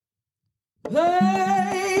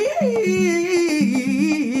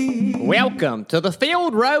Welcome to the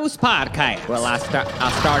Field Rose Podcast. Well, I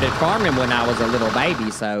started farming when I was a little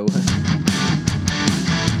baby, so...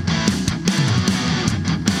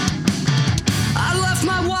 I left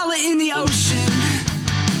my wallet in the ocean.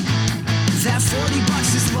 That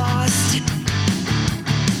 $40 is lost.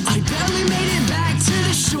 I barely made it back to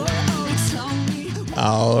the shore.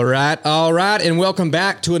 Oh, Tony. All right, and welcome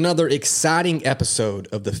back to another exciting episode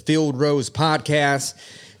of the Field Rose Podcast.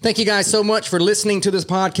 Thank you guys so much for listening to this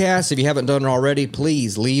podcast. If you haven't done it already,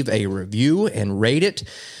 please leave a review and rate it.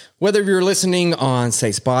 Whether you're listening on, say,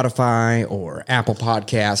 Spotify or Apple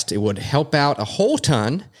Podcast, it would help out a whole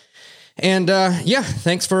ton. And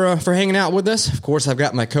thanks for hanging out with us. Of course, I've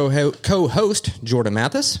got my co-host, Jordan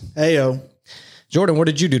Mathis. Heyo. Jordan, what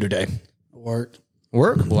did you do today? Work?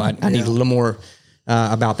 Well, I need a little more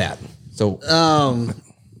about that. So,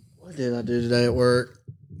 what did I do today at work?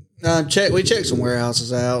 We checked some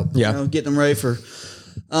warehouses out. Yeah. Getting them ready for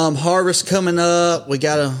harvest coming up. We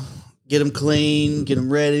got to get them clean, get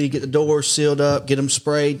them ready, get the doors sealed up, get them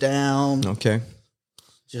sprayed down. Okay.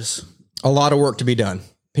 Just a lot of work to be done.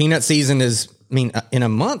 Peanut season is, in a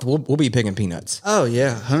month, we'll be picking peanuts. Oh,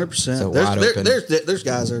 yeah, 100%. So there's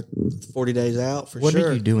guys that are 40 days out for what sure.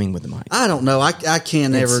 What are you doing with the mic? I don't know. I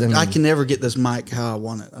can never get this mic how I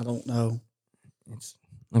want it. I don't know.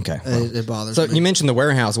 Okay. It bothers me. So you mentioned the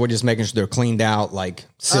warehouse. We're just making sure they're cleaned out, like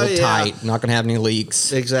sealed tight, not going to have any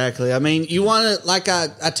leaks. Exactly. I mean, you want to, like I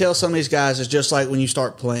tell some of these guys, it's just like when you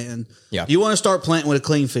start planting. Yeah. You want to start planting with a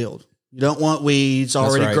clean field. You don't want weeds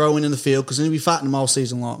already growing in the field because then you'll be fighting them all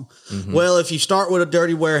season long. Mm-hmm. Well, if you start with a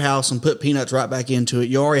dirty warehouse and put peanuts right back into it,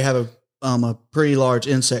 you already have a pretty large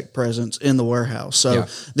insect presence in the warehouse. So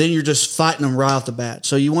then you're just fighting them right off the bat.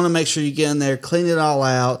 So you want to make sure you get in there, clean it all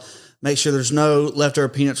out, make sure there's no leftover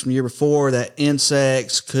peanuts from the year before that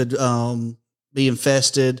insects could be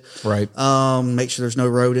infested. Right. Make sure there's no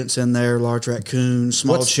rodents in there, large raccoons,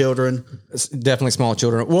 small children. Definitely small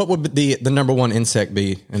children. What would the number one insect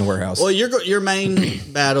be in a warehouse? Well, your main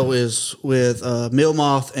battle is with meal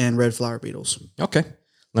moth and red flower beetles. Okay.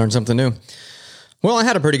 Learned something new. Well, I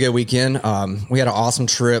had a pretty good weekend. We had an awesome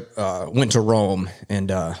trip. Went to Rome, and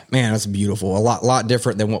man, it's beautiful. A lot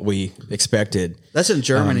different than what we expected. That's in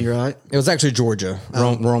Germany, right? It was actually Georgia,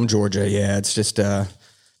 Rome, Georgia. Yeah, it's just about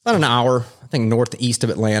an hour, I think, northeast of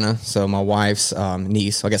Atlanta. So my wife's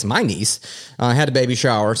niece, I guess my niece, had a baby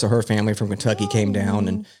shower. So her family from Kentucky came down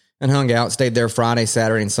and hung out, stayed there Friday,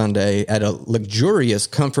 Saturday, and Sunday at a luxurious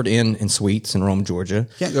Comfort Inn and Suites in Rome, Georgia.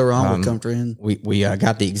 Can't go wrong with Comfort Inn. We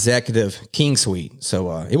got the executive king suite,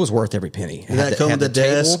 so it was worth every penny. Did that come with the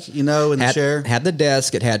desk, in the chair? Had the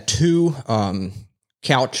desk. It had two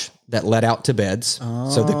couch that led out to beds,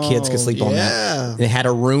 so the kids could sleep on that. It had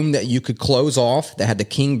a room that you could close off that had the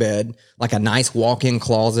king bed, like a nice walk-in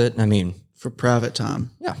closet. For private time.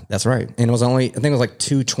 Yeah, that's right. And it was only, I think it was like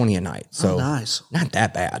 $220 a night. So nice. Not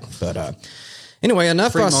that bad. But anyway,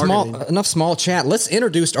 enough small chat. Let's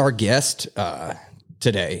introduce our guest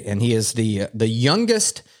today. And he is the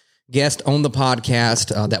youngest guest on the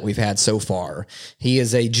podcast that we've had so far. He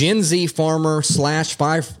is a Gen Z farmer /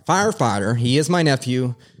 firefighter. He is my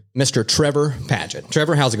nephew, Mr. Trevor Paget.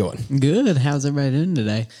 Trevor, how's it going? Good. How's everybody doing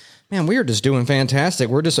today? Man, we are just doing fantastic.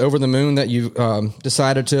 We're just over the moon that you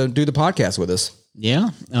decided to do the podcast with us.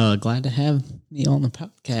 Yeah, glad to have me on the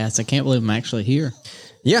podcast. I can't believe I'm actually here.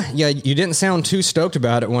 Yeah. You didn't sound too stoked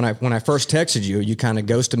about it when I first texted you. You kind of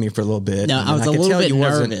ghosted me for a little bit. No, I was a little bit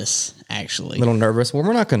nervous, actually. A little nervous. Well,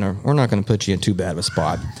 we're not gonna put you in too bad of a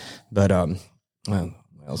spot. But well,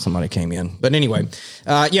 somebody came in. But anyway,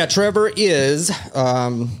 Trevor is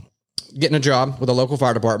getting a job with a local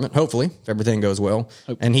fire department, hopefully, if everything goes well.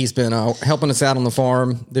 And he's been helping us out on the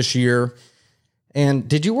farm this year. And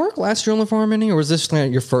did you work last year on the farm any, or was this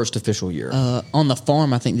your first official year? On the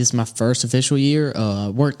farm, I think this is my first official year.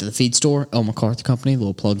 Worked at the feed store, McCarthy Company,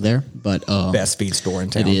 little plug there. But best feed store in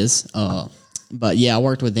town. It is. But yeah, I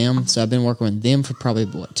worked with them. So I've been working with them for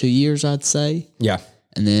probably, 2 years, I'd say. Yeah.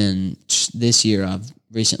 And then this year, I've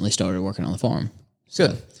recently started working on the farm.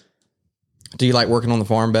 Good. So, do you like working on the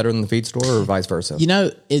farm better than the feed store or vice versa?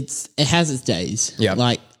 It has its days. Yeah.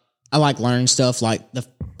 Like, I like learning stuff. Like,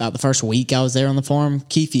 about the first week I was there on the farm,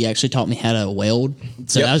 Keefe actually taught me how to weld.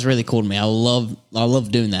 So that was really cool to me. I love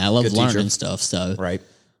doing that. I love learning stuff. So, right.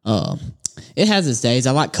 It has its days.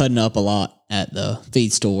 I like cutting up a lot at the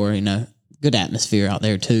feed store, good atmosphere out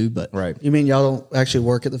there too. But right. You mean y'all don't actually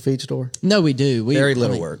work at the feed store? No, we do. Very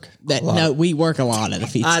little work. We work a lot at the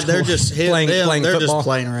feed store. They're just playing football. Just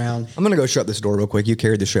playing around. I'm gonna go shut this door real quick. You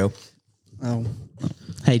carried the show. Oh,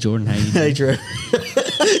 hey Jordan, how you doing? Hey Drew.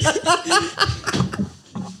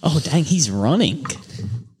 Oh, dang, he's running.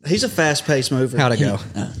 He's a fast-paced mover. How'd it go?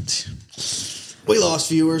 We lost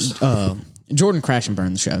viewers. Jordan crash and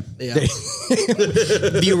burn the show.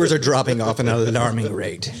 Yeah. Viewers are dropping off at an alarming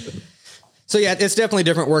rate. So yeah, it's definitely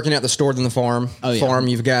different working at the store than the farm. Oh, yeah. Farm,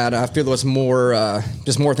 you've got, I feel there's more,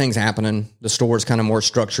 just more things happening. The store's kind of more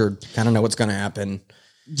structured, kind of know what's going to happen.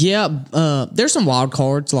 Yeah, there's some wild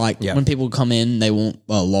cards, like when people come in, they want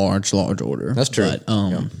a large order. That's true.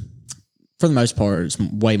 But, for the most part, it's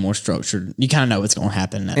way more structured. You kind of know what's going to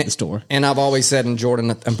happen at the store. And I've always said, and Jordan,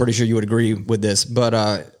 I'm pretty sure you would agree with this, but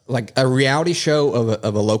like a reality show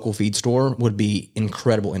of a local feed store would be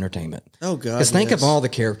incredible entertainment. Oh, God. Because think of all the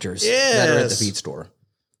characters that are at the feed store.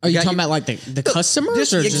 Are you talking about like the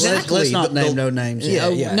customers? Or Exactly. Let's not name no names.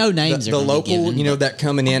 Yeah. No names The are local, given, that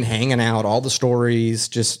coming in, hanging out, all the stories,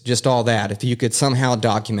 just all that. If you could somehow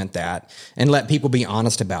document that and let people be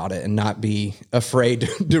honest about it and not be afraid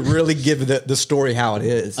to really give the story how it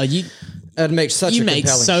is. It'd make such a compelling show.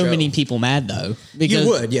 You make so many people mad, though. Because, you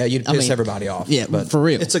would, yeah. You'd piss everybody off. Yeah, but for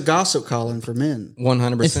real. It's a gossip column for men.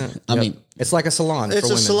 100%. I mean, it's like a salon It's for a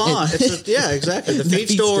women. salon. Yeah, exactly. The feed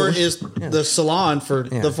store is the salon for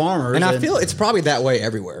the farmers. And I feel it's probably that way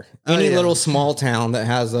everywhere. Any little small town that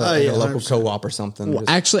has a local 100%. co-op or something. Well,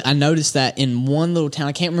 actually, I noticed that in one little town.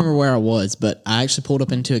 I can't remember where I was, but I actually pulled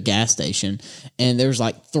up into a gas station, and there was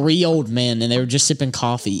like 3 old men, and they were just sipping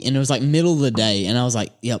coffee, and it was like middle of the day, and I was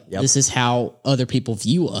like, yep. This is how other people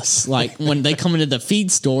view us. Like when they come into the feed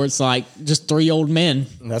store, it's like just 3 old men.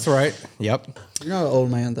 That's right. Yep. You're not an old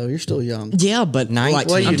man, though. You're still young. Yeah, but 19. like,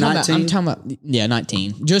 What are you, I'm talking about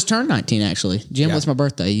 19. Just turned 19, actually. Jim, what's my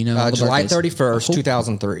birthday? All the July birthdays. 31st,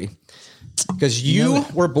 2003. Because you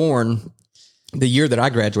were born the year that I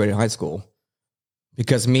graduated high school.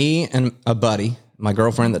 Because me and a buddy, my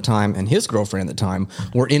girlfriend at the time, and his girlfriend at the time,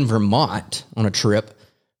 were in Vermont on a trip,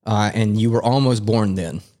 and you were almost born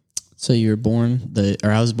then. So you were born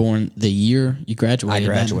I was born the year you graduated. I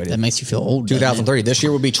graduated. That makes you feel old. 2003. This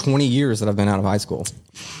year will be 20 years that I've been out of high school.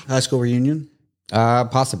 High school reunion?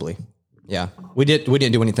 Possibly. Yeah. We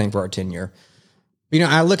didn't do anything for our 10-year.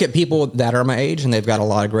 I look at people that are my age and they've got a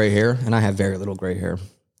lot of gray hair, and I have very little gray hair.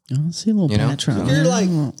 I see a little patch around. You're like,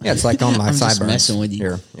 Yeah, it's like on my I'm just sideburns. messing with you.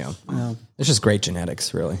 Here. Yeah. It's just great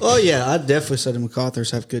genetics, really. oh yeah, I definitely said the MacArthurs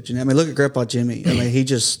have good genetics. I mean, look at Grandpa Jimmy. I mean,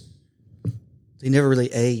 he never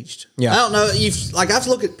really aged. Yeah. I don't know. I've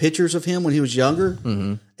looked at pictures of him when he was younger,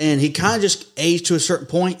 and he kind of just aged to a certain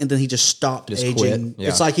point, and then he just stopped aging. quit. Yeah.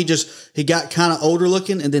 It's like he got kind of older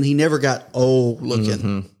looking, and then he never got old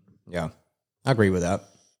looking. Yeah. I agree with that.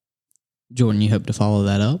 Jordan, you hope to follow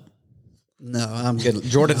that up? No, I'm Good.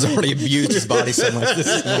 Jordan's already abused his body so much.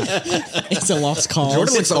 It's a lost cause.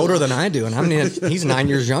 Jordan looks older than I do, and he's 9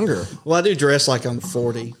 years younger. Well, I do dress like I'm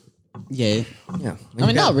 40. Yeah. Yeah. I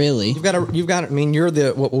mean, not really. You've got. I mean, you're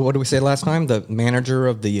the what did we say last time? The manager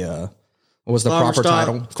of the what was the Farmer proper stock,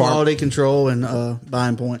 title? quality control and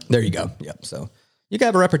buying point. There you go. Yep. So you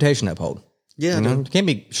got a reputation to uphold. Yeah, I do. You can't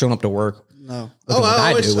be showing up to work. No. Looking like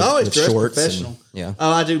I do with dress shorts professional. and- yeah.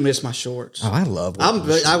 Oh, I do miss my shorts. Oh, I love.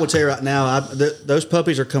 I will tell you right now, those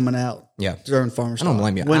puppies are coming out. Yeah. During farmer stock. don't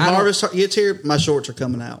blame you. When I don't- harvest gets here, my shorts are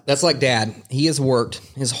coming out. That's like Dad. He has worked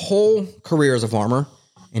his whole career as a farmer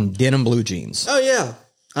in denim blue jeans. Oh yeah,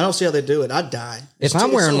 I don't see how they do it. I'd die. If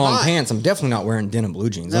I'm wearing long pants, I'm definitely not wearing denim blue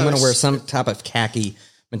jeans. I'm No, going to wear it's- some type of khaki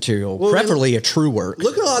material, Well, preferably a true work.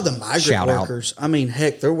 Look at a lot of the migrant Shout out. workers. I mean,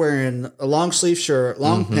 heck, they're wearing a long sleeve shirt,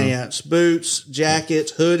 long pants, boots,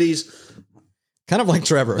 jackets, hoodies, Kind of like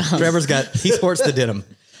Trevor. He sports the denim.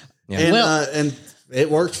 Yeah. and it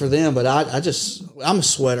works for them. But I'm a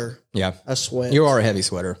sweater. Yeah. I sweat. You are a heavy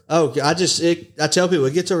sweater. Oh, I tell people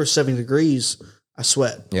it gets over 70 degrees, I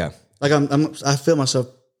sweat. Yeah. Like I feel myself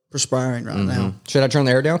perspiring right now. Should I turn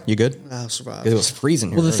the air down? You good? I'll survive. It was freezing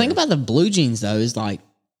here. Well, the thing about the blue jeans, though, is like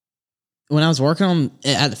when I was working on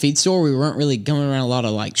at the feed store, we weren't really going around a lot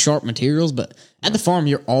of like sharp materials, but at the farm,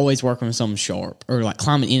 you're always working with something sharp or like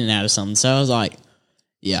climbing in and out of something. So I was like,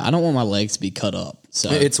 yeah, I don't want my legs to be cut up. So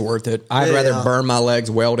It's worth it. I'd rather burn my legs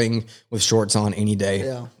welding with shorts on any day.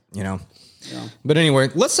 Yeah. Yeah. But anyway,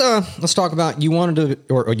 let's talk about you wanted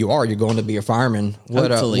to, or you're going to be a fireman.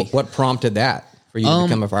 Hopefully. What prompted that for you to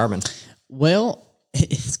become a fireman? Well,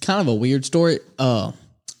 it's kind of a weird story. My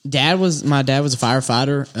dad was a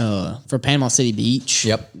firefighter for Panama City Beach.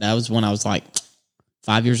 Yep. That was when I was like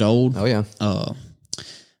 5 years old. Oh yeah.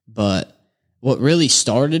 But what really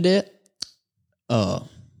started it,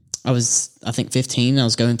 I was, I think 15. I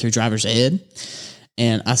was going through driver's ed,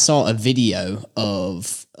 and I saw a video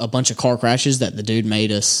of a bunch of car crashes that the dude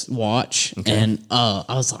made us watch. And I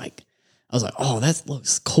was like, I was like, oh, that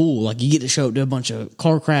looks cool. Like you get to show up to a bunch of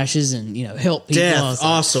car crashes and, help people. Death,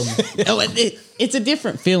 awesome. It's a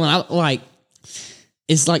different feeling.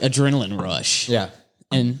 It's like adrenaline rush. Yeah.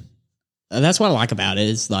 And that's what I like about it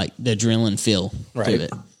is like the adrenaline feel to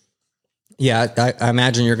it. Yeah, I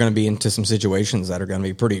imagine you're going to be into some situations that are going to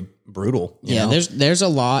be pretty brutal. You know? There's a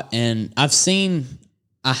lot, and I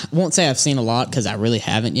won't say I've seen a lot because I really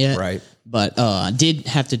haven't yet. Right. But I did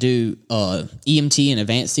have to do EMT and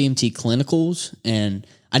advanced EMT clinicals, and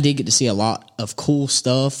I did get to see a lot of cool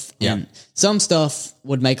stuff. Yeah. And some stuff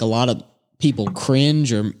would make a lot of people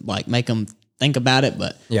cringe or like make them think about it,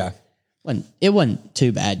 but Yeah. it wasn't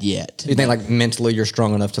too bad yet. Do you think like mentally you're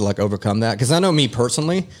strong enough to like overcome that? Because I know me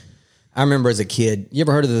personally, I remember as a kid, you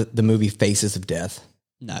ever heard of the movie Faces of Death?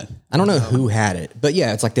 No. I don't know who had it, but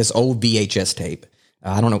yeah, it's like this old VHS tape.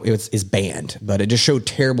 I don't know, it's banned, but it just showed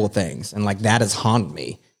terrible things. And like that has haunted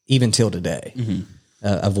me even till today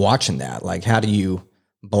of watching that. Like, how do you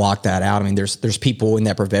block that out? I mean, there's people in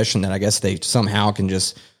that profession that I guess they somehow can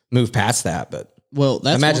just move past that. But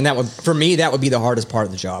for me, that would be the hardest part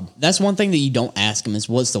of the job. That's one thing that you don't ask them is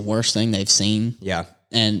what's the worst thing they've seen. Yeah.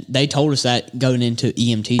 And they told us that going into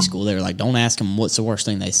EMT school, they were like, don't ask them what's the worst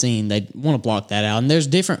thing they've seen. They want to block that out. And there's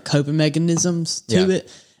different coping mechanisms to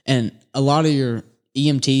it. And a lot of your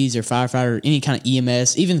EMTs or firefighter, any kind of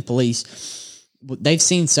EMS, even the police, they've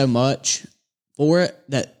seen so much for it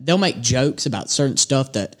that they'll make jokes about certain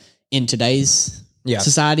stuff that in today's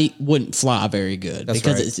society wouldn't fly very good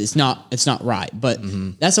because it's not right. But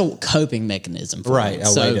that's a coping mechanism for it.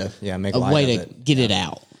 A way to get it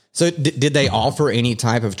out. So did they offer any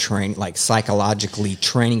type of training, like psychologically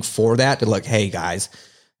training for that? To like, hey guys,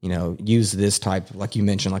 use this type, like you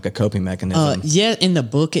mentioned, like a coping mechanism. Yeah, in the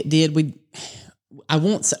book it did. We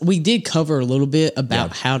did cover a little bit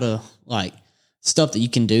about how to like stuff that you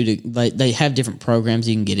can do to like they have different programs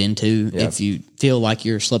you can get into if you feel like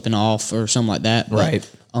you're slipping off or something like that. But,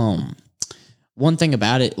 one thing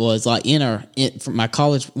about it was like from my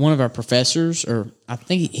college, one of our professors, or I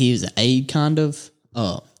think he was an aide kind of,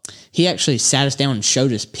 he actually sat us down and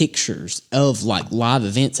showed us pictures of like live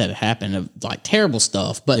events that had happened of like terrible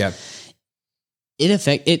stuff, but it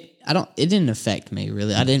didn't affect me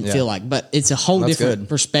really. I didn't feel like, but it's a whole different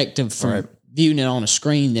perspective from viewing it on a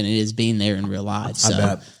screen than it is being there in real life. So I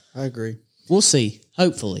bet. I agree. We'll see.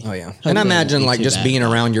 Hopefully. Oh yeah. And I imagine like just being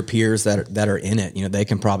around your peers that are in it, they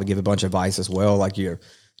can probably give a bunch of advice as well. Like your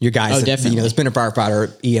guys, that's been a firefighter,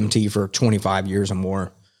 EMT for 25 years or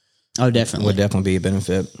more. Oh, definitely. Would definitely be a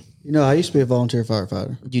benefit. I used to be a volunteer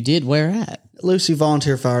firefighter. You did? Where at? Lucy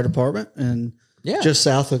Volunteer Fire Department and just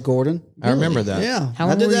south of Gordon. I remember that. Yeah. How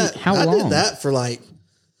long? I did that for like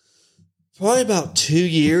probably about 2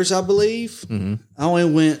 years, I believe. Mm-hmm. I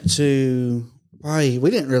only went to I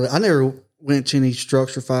never went to any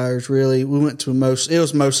structure fires really. We went to it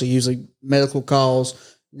was mostly usually medical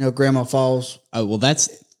calls, grandma falls. Oh, well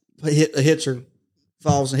hits her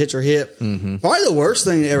falls and hits her hip. Mm-hmm. Probably the worst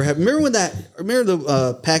thing that ever happened. Remember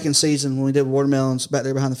the packing season when we did watermelons back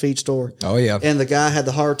there behind the feed store? Oh yeah. And the guy had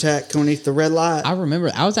the heart attack underneath the red light. I remember.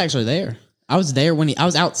 I was actually there. I was there I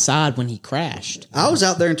was outside when he crashed. I was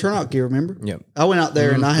out there in turnout gear, remember? Yep. I went out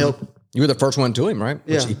there and I helped. You were the first one to him, right?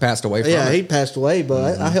 Yeah. Which he passed away from. Yeah, he passed away,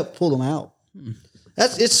 but I helped pull him out. I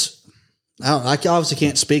obviously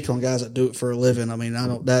can't speak on guys that do it for a living. I mean,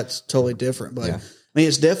 that's totally different, but I mean,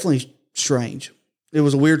 it's definitely strange. It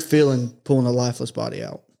was a weird feeling pulling a lifeless body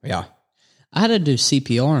out. Yeah. I had to do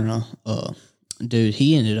CPR on a dude.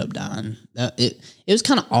 He ended up dying. It was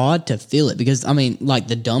kind of odd to feel it because, I mean, like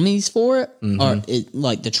the dummies for it,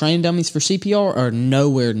 like the trained dummies for CPR are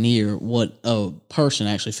nowhere near what a person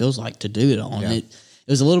actually feels like to do it on. Yeah. It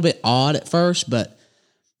was a little bit odd at first, but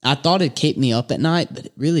I thought it'd keep me up at night, but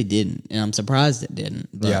it really didn't. And I'm surprised it didn't.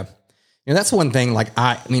 But. Yeah. That's one thing. Like,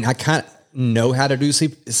 I kind of know how to do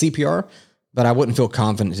CPR, but I wouldn't feel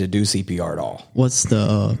confident to do CPR at all. What's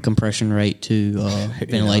the compression rate to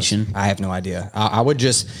ventilation? I have no idea. I would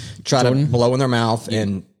just try to blow in their mouth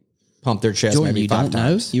and pump their chest maybe 5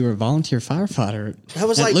 times. You were a volunteer firefighter. That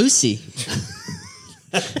was like Lucy.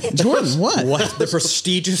 Jordan, what? What? The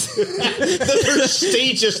prestigious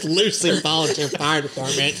Lucy Volunteer Fire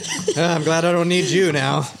Department. I'm glad I don't need you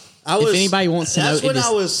now. If anybody wants to know, that's when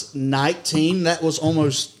I was 19. That was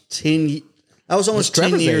almost 10. That was almost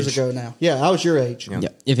 10 years ago now. Yeah, I was your age. Yeah.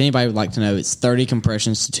 If anybody would like to know, it's 30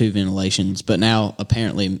 compressions to 2 ventilations. But now,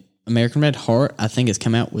 apparently, American Red Heart, I think, has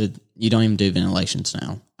come out with you don't even do ventilations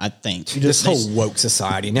now. I think. This whole woke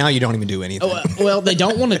society. Now you don't even do anything. Well, they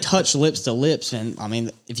don't want to touch lips to lips. And, I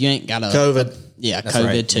mean, if you ain't got COVID.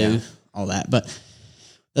 COVID too, all that. But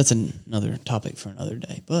That's another topic for another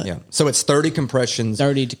day. But Yeah. So it's 30 compressions.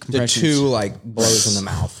 30 to compressions. 2 like blows in the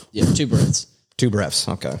mouth. Yeah, 2 breaths. 2 breaths.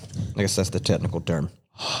 Okay. I guess that's the technical term.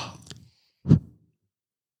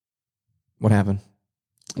 What happened?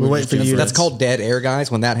 We're waiting for you. That's called dead air, guys.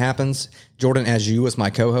 When that happens, Jordan, as you as my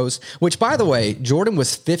co-host, which by the way, Jordan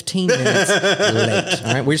was 15 minutes late.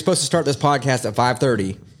 All right. We were supposed to start this podcast at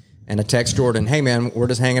 5:30 and I text Jordan, hey man, we're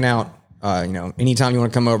just hanging out. Anytime you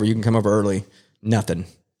want to come over, you can come over early. Nothing.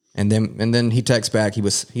 And then he texts back.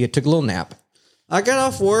 He took a little nap. I got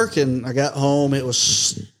off work and I got home. It was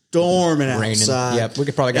storming outside. Yep, we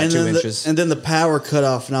could probably got 2 inches. And then the power cut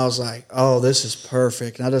off, and I was like, "Oh, this is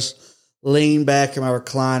perfect." And I just leaned back in my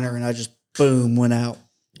recliner, and I just boom went out.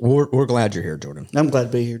 We're glad you're here, Jordan. I'm glad to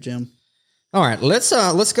be here, Jim. All right, let's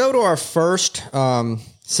go to our first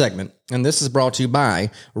segment, and this is brought to you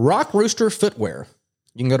by Rock Rooster Footwear.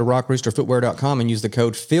 You can go to rockroosterfootwear.com and use the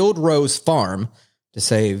code FieldRoseFarm to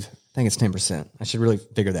save, I think it's 10%. I should really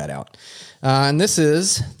figure that out. And this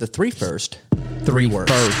is the 3 worst. 3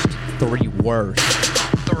 worst. 3 worst.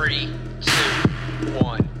 3, 2,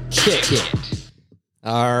 1. Kick it.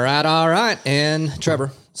 All right. And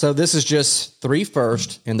Trevor, so this is just 3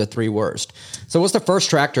 first and the 3 worst. So what's the first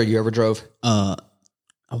tractor you ever drove? I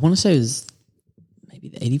want to say it was maybe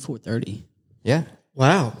the 8430. Yeah.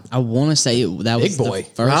 Wow. I want to say that was Big boy. the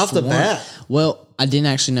first Right off the one. bat. Well, I didn't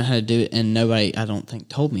actually know how to do it, and nobody, I don't think,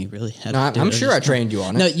 told me really how No, to do it. I'm sure I trained you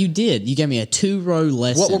on it. No, you did. You gave me a 2-row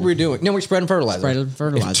lesson. What were we doing? No, we spread fertilizer. Spreading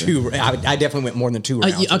fertilizer. 2. I definitely went more than 2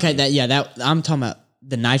 rounds. I'm talking about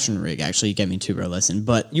the nitrogen rig. Actually, you gave me a 2-row lesson,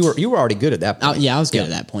 but You were already good at that point. I was good at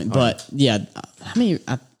that point. But how many?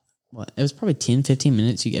 It was probably 10, 15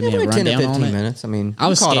 minutes. You gave me a Maybe 10 rundown to 15 on it. minutes. I mean, I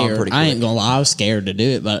was you caught on scared. pretty I ain't quick. gonna lie. I was scared to do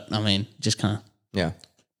it, but I mean, just kind of. Yeah.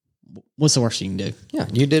 What's the worst you can do? Yeah,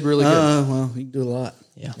 you did really good. Well, you can do a lot.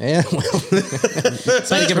 Yeah. Yeah, well,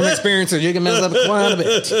 speaking from experience, you can mess up quite a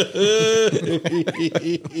bit.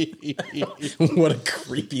 What a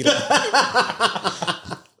creepy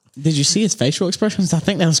Did you see his facial expressions? I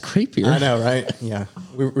think that was creepier. I know, right? Yeah.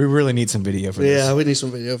 We really need some video for this. Yeah, we need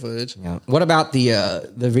some video footage. Yeah. What about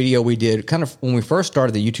the video we did kind of when we first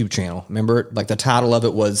started the YouTube channel? Remember, like the title of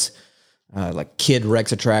it was like Kid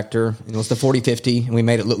Wrecks a Tractor. And it was the 4050, and we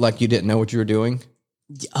made it look like you didn't know what you were doing.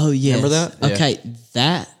 Oh, yeah. Remember that? Yeah.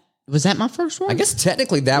 Okay, was that my first one? I guess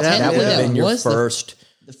technically that would have been your first.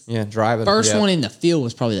 Driving. First one in the field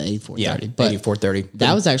was probably the 8430. Yeah, but 8430.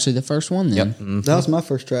 that was actually the first one then. Yep. Mm-hmm. That was my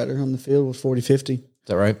first tractor on the field was 4050. Is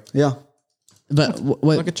that right? Yeah. But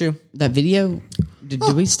Look at you. that video, did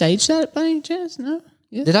we stage that by any chance? No?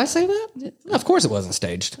 Yeah. Did I say that? No, of course it wasn't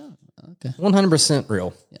staged. Okay. 100%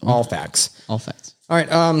 real. All facts. All facts. All right.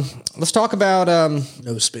 Let's talk about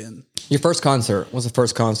No spin. your first concert. What was the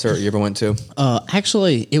first concert you ever went to?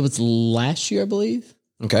 Actually, it was last year, I believe,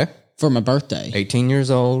 Okay. for my birthday. 18 years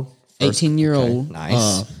old. 18-year-old. Okay,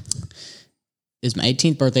 nice. It was my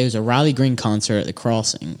 18th birthday. It was a Riley Green concert at the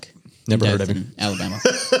Crossing. Never in heard of Dothan, Alabama.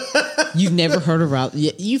 You've never heard of Riley?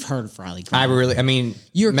 Yeah, you've heard of Riley Green.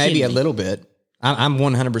 You're maybe kidding a me. little bit. I'm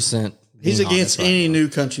 100%. He's being against honest right any now. new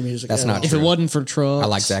country music. That's at not all. If it wasn't for trucks. I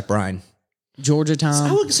like Zach Bryan. Georgia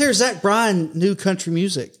Time. I would consider Zach Bryan new country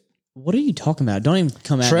music. What are you talking about? Don't even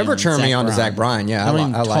come at Trevor me turned me on to Zach Bryan. Yeah, Don't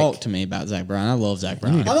even I talk like. to me about Zach Bryan. I love Zach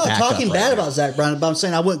Bryan. I'm not back talking up bad right about Zach Bryan, but I'm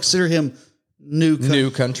saying I wouldn't consider him new country.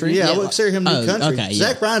 New country? Yeah, I Yeah. wouldn't consider him new Oh, country. okay, yeah.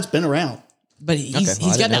 Zach Bryan's been around. But he's Okay, well, I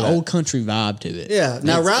got didn't that know that. old country vibe to it. Yeah.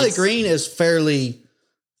 Now Riley Green is fairly.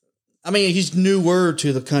 I mean, he's newer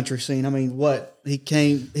to the country scene. I mean, what he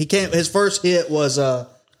came. His first hit was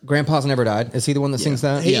Grandpa's Never Died. Is he the one that sings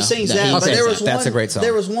that? he Yeah, sings that- that. he But sings there was that. That's one, a great song.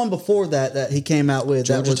 There was one before that he came out with.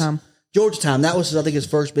 Georgia that was Time? Georgia Time. That was I think his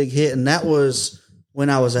first big hit, and that was when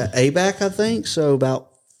I was at ABAC. I think so. About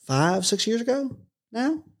 5-6 years ago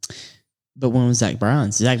now. But when was Zach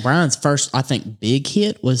Bryan's? Zach Bryan's first, I think, big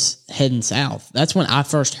hit was Heading South. That's when I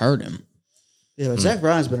first heard him. Yeah, but Zach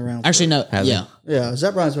Bryan's been around. Actually, no. Has he? Yeah. Yeah,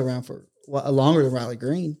 Zach Bryan's been around for longer than Riley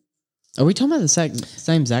Green. Are we talking about the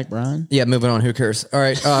same Zach Bryan? Yeah, moving on. Who cares? All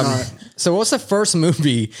right. So, what's the first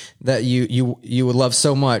movie that you would love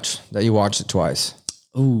so much that you watched it twice?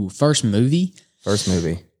 Ooh, first movie? First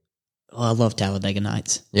movie. Oh, I love Talladega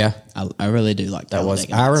Nights. Yeah, I really do like that was.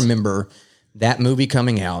 Talladega I Nights. remember that movie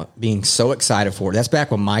coming out, being so excited for it. That's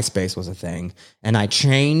back when MySpace was a thing, and I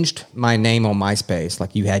changed my name on MySpace.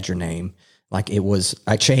 Like you had your name. Like it was.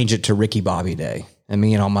 I changed it to Ricky Bobby Day, and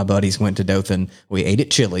me and all my buddies went to Dothan. We ate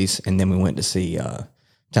at Chili's, and then we went to see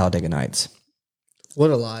Talladega Nights. What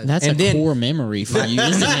a lie! That's And a then- core memory for you,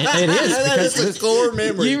 isn't it? It is that because is a core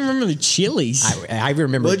memory. You remember the Chili's? I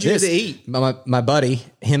remember What'd you this. get to eat? My buddy,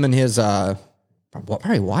 him and his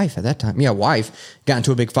probably wife at that time. Yeah, wife got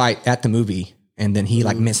into a big fight at the movie, and then he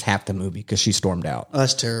like missed half the movie because she stormed out. Oh,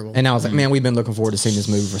 that's terrible. And I was like, man, we've been looking forward to seeing this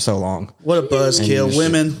movie for so long. What a buzzkill.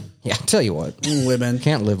 Women. Yeah, I tell you what. Women.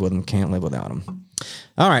 Can't live with them. Can't live without them.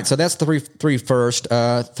 All right, so that's the three first.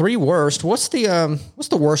 Three worst. What's the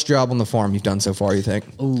worst job on the farm you've done so far, you think?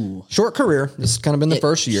 Ooh. Short career. This has kind of been the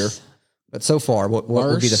first year. But so far, what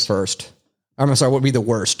would be the first? I'm sorry, what would be the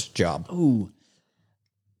worst job? Ooh.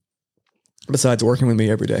 Besides working with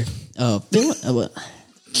me every day. That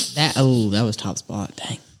was top spot.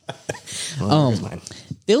 Dang. Mine.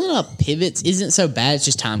 Filling up pivots isn't so bad. It's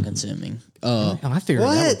just time consuming. I figured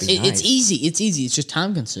that would be nice. It's easy. It's just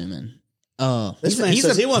time consuming. This man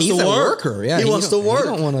says he wants to he's a work. worker. Yeah, he wants to work.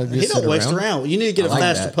 He don't waste around. You need to get a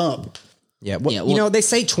faster pump. Yeah, well, they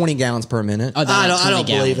say 20 gallons per minute. Oh, I don't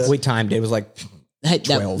believe it. We timed it. It was like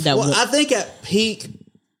 12. I think at peak,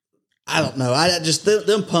 I don't know. I just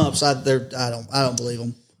them pumps. I don't believe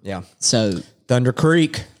them. Yeah. So Thunder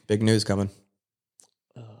Creek, big news coming.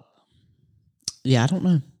 Yeah, I don't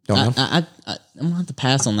know. I'm gonna have to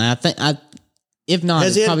pass on that. If not,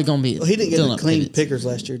 it's probably gonna be. Well, he didn't get the clean pickers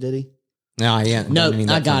last year, did he? No, yeah. No,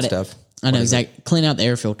 I got it. Stuff. I know exactly. Clean out the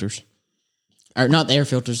air filters, or not the air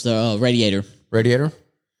filters, the radiator. Radiator.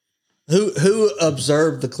 Who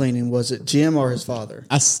observed the cleaning? Was it Jim or his father?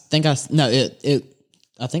 I think I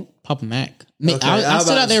think Papa Mac. I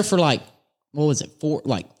stood out there for like, what was it? 4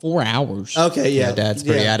 hours. Okay, yeah. Dad's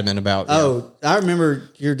pretty adamant about. Oh, I remember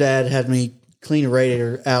your dad had me clean a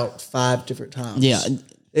radiator out 5 different times. Yeah,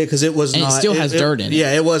 because it was not. It still has dirt in it.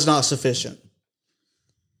 Yeah, it was not sufficient.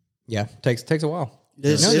 Yeah, takes a while.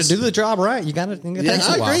 To do the job right, you got to. Yeah,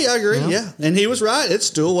 I agree. You know? Yeah, and he was right. It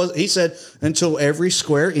still was. He said until every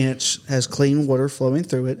square inch has clean water flowing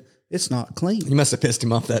through it, it's not clean. You must have pissed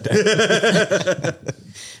him off that day.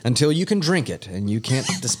 Until you can drink it, and you can't.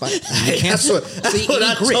 That's what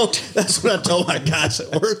I told my guys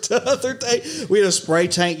at work the other day. We had a spray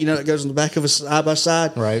tank, that goes in the back of a side by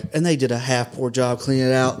side, right? And they did a half poor job cleaning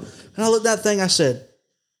it out. And I looked at that thing. I said,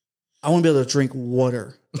 I want to be able to drink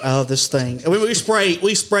water out of this thing. I mean, we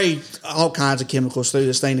spray all kinds of chemicals through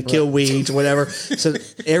this thing to kill weeds or whatever. So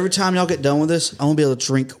every time y'all get done with this, I want to be able to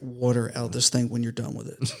drink water out of this thing when you're done with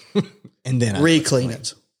it. And then re-clean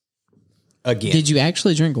it. Again. Did you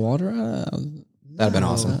actually drink water? That'd have been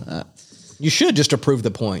awesome. You should just to prove the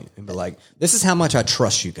point and be like, this is how much I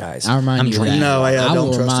trust you guys. I'll remind you of that. No, I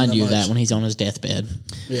will remind you of that when he's on his deathbed.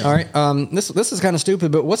 Yeah. All right. This is kind of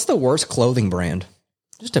stupid, but what's the worst clothing brand?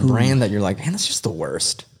 Just a brand that you're like, man, that's just the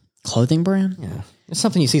worst. Clothing brand? Yeah. It's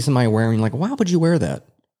something you see somebody wearing, you're like, why would you wear that?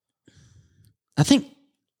 I think,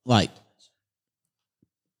 I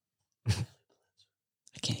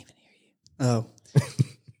can't even hear you. Oh.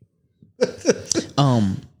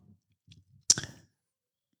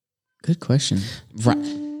 Good question. Right.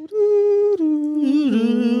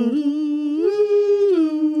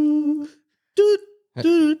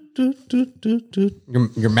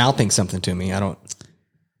 You're mouthing something to me.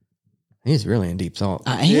 He's really in deep thought.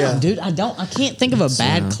 I am, dude. I can't think of a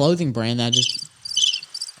bad clothing brand that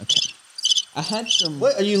okay. I had some.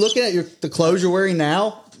 What are you looking at? The clothes you're wearing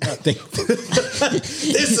now? This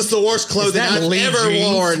is the worst clothing I've ever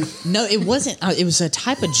worn. No, it wasn't. It was a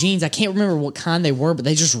type of jeans. I can't remember what kind they were, but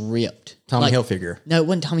they just ripped. Tommy Hilfiger. No, it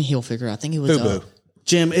wasn't Tommy Hilfiger. I think it was Boo-boo.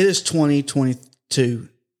 Jim, it is 2022.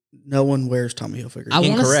 No one wears Tommy Hilfiger.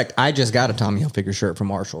 Incorrect. I just got a Tommy Hilfiger shirt from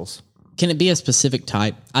Marshall's. Can it be a specific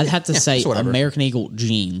type? I'd have to say American Eagle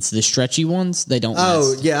jeans. The stretchy ones, they don't last.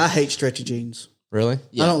 Oh, yeah. I hate stretchy jeans. Really?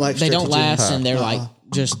 Yeah. I don't like stretchy jeans. They don't last, and they're I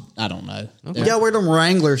don't know. Okay. You got to wear them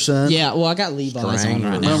Wranglers, son. Yeah, well, I got Levi's on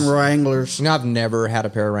right now. Them Wranglers. I've never had a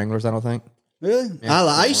pair of Wranglers, I don't think. Really? Yeah.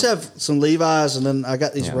 I used to have some Levi's, and then I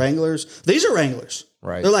got these Wranglers. These are Wranglers.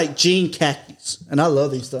 Right. They're like jean khakis, and I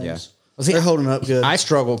love these things. Yeah. Well, they're holding up good. I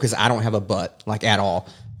struggle because I don't have a butt, at all.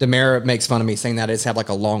 Demara makes fun of me saying that I just have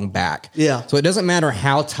a long back. Yeah. So it doesn't matter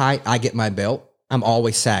how tight I get my belt, I'm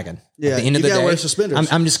always sagging. Yeah. At the end of the day, wear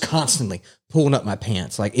suspenders. I'm just constantly pulling up my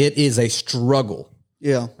pants. It is a struggle.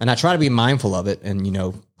 Yeah. And I try to be mindful of it and,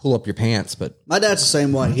 pull up your pants. But my dad's the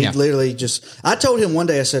same way. He literally I told him one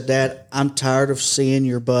day, I said, Dad, I'm tired of seeing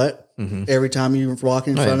your butt every time you're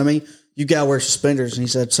walking in front of me. You got to wear suspenders. And he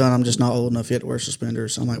said, son, I'm just not old enough yet to wear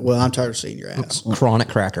suspenders. I'm like, well, I'm tired of seeing your ass. Chronic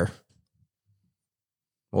cracker.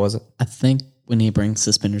 What was it? I think we need to bring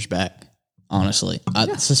suspenders back, honestly.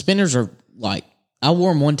 Suspenders are I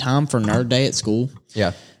wore them one time for Nerd Day at school.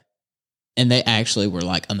 Yeah. And they actually were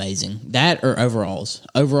amazing. That or overalls.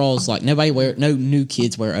 Overalls, no new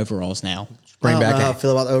kids wear overalls now. Bring back how I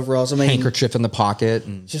feel about the overalls. I mean, handkerchief in the pocket.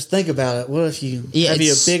 And just think about it. What if you have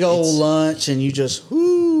a big old lunch and you just,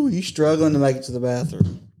 Woo, you struggling to make it to the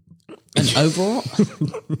bathroom. And overall,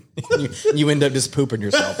 you end up just pooping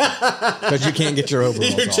yourself because you can't get your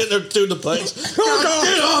overalls You're off. sitting there doing the plates. Get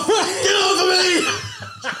off of me!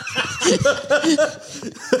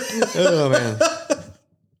 Oh man.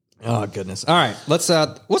 Oh goodness. All right. Let's.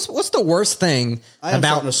 What's the worst thing I am about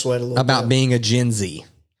starting to sweat a little about bit. being a Gen Z?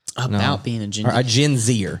 about being a Gen Or a Gen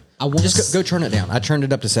Zer. I want Just go turn it down. I turned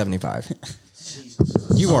it up to 75.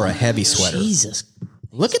 You are a heavy sweater. Jesus,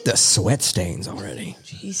 Look at the sweat stains already.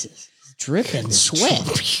 Jesus, dripping sweat.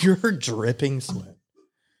 Pure dripping sweat.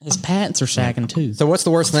 His pants are sagging too. So what's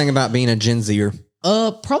the worst thing about being a Gen Zer?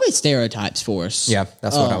 Probably stereotypes for us. Yeah,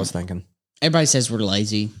 that's what I was thinking. Everybody says we're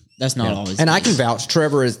lazy. That's not always. And the I can case. vouch.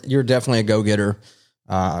 Trevor you're definitely a go-getter.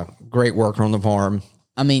 Great worker on the farm.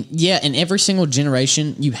 I mean, yeah, in every single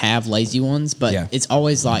generation, you have lazy ones, but Yeah. it's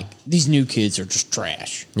always like these new kids are just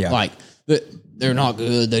trash. Yeah. Like, they're not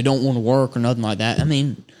good. They don't want to work or nothing like that. I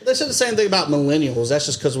mean, They said the same thing about millennials. That's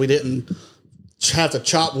just because we didn't have to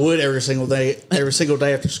chop wood every single day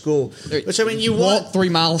after school. Which, I mean, you want... walk 3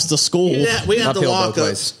 miles to school. Yeah, we have to Uphill walk both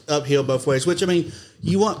ways. uphill both ways, which, I mean,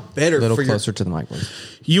 you want better A little for closer to the mic, please.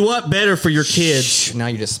 You want better for your kids. Now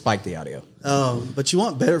you just spiked the audio. But you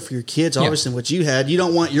want better for your kids, obviously, than what you had. You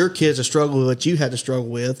don't want your kids to struggle with what you had to struggle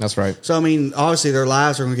with. That's right. So, I mean, obviously, their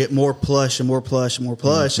lives are going to get more plush and more plush and more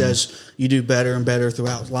plush as you do better and better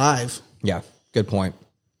throughout life. Yeah, good point.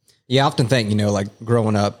 Yeah, I often think, like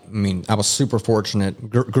growing up, I mean, I was super fortunate,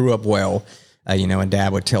 grew up well, and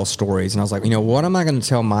Dad would tell stories. And I was like, what am I going to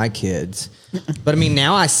tell my kids? But I mean,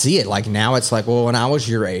 now I see it. Like now it's like, well, when I was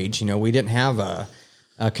your age, we didn't have a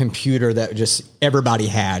computer that just everybody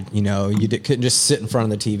had. You couldn't just sit in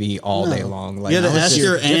front of the TV all day long. Like, You had to now it's ask just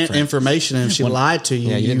your aunt different. information, and if she lied to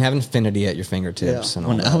you. Yeah, you didn't have infinity at your fingertips. Yeah. And all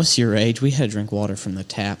When that, I was your age, we had to drink water from the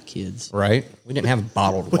tap, kids. right? We didn't have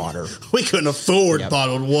bottled water. We couldn't afford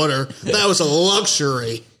bottled water. That was a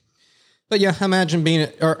luxury. But yeah, imagine being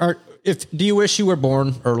do you wish you were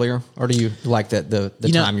born earlier, or do you like that the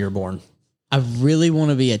time you were born? I really want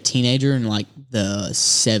to be a teenager in like the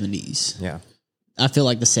 70s. Yeah. I feel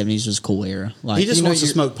like the 70s was a cool era. Like, He just wants to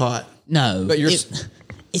smoke pot. no, But you're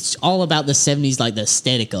it's all about the 70s, like the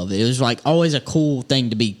aesthetic of it. It was like always a cool thing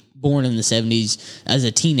to be born in the 70s as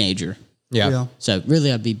a teenager. yeah. So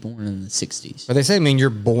really, I'd be born in the 60s. But they say, you're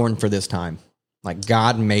born for this time. Like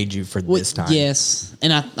God made you for this time. Yes,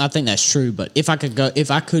 and I think that's true. But if I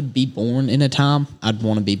could be born in a time, I'd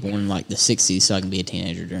want to be born in like the 60s so I can be a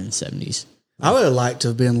teenager during the 70s. I would have liked to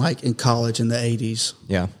have been like in college in the 80s.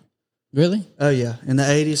 Yeah. Really? Oh yeah, in the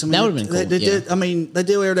 80s. I mean, That would've been cool, They did. I mean, they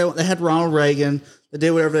did whatever they want. They had Ronald Reagan. They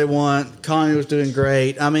did whatever they want. Connie was doing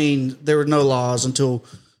great. I mean, there were no laws until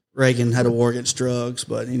Reagan had a war against drugs.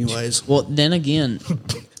 But anyways, Well, then again,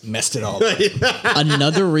 Messed it all up.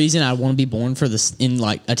 another reason I want to be born for this in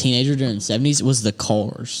like a teenager during the 70s was the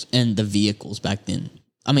cars and the vehicles back then.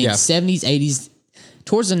 I mean, Yeah. 70s, 80s,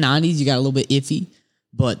 towards the 90s, you got a little bit iffy,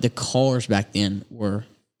 but the cars back then were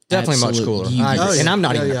Definitely much absolute cooler. beauty. I agree. Oh, yeah. And I'm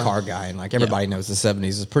not Yeah, even yeah. a car guy. And like everybody knows the 70s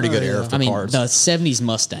is a pretty good era for I mean, cars. the 70s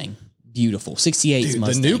Mustang, beautiful. 68's Dude, the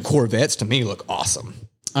Mustang. new Corvettes to me look awesome.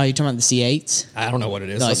 Oh, you're talking about the C8s? I don't know what it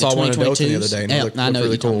is. Like I saw the one in Dothan the 2022s? other day. And Yeah, it looked, I know looked what really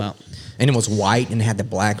you're talking cool. about. And it was white and it had the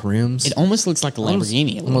black rims. It almost looks like a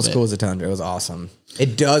Lamborghini a little Almost bit. cool as a Tundra. It was awesome.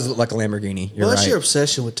 It does look like a Lamborghini. You're what's right. your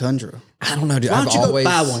obsession with Tundra? I don't know, dude. Why I've don't you always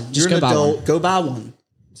go buy one? Just You're an go buy adult. one. Go buy one.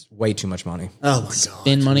 way too much money. Oh my god!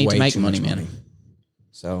 Spend money Way to make too money, much man. money.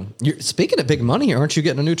 So, speaking of big money, aren't you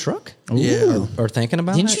getting a new truck? Yeah. Or thinking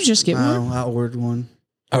about Didn't it? you just get one? No, I ordered one.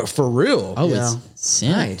 Oh, for real? Oh, Yeah. it's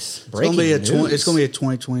sin. nice. It's gonna be a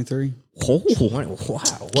 2023. Wow.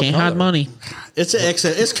 What Can't hide color? money. It's an XL.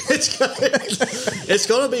 It's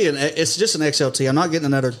going to be it's just an XLT. I'm not getting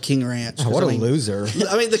another King Ranch. Oh, what a I mean, loser.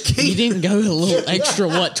 I mean the You King. didn't go a little extra,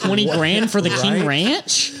 what, 20 grand for the King Right?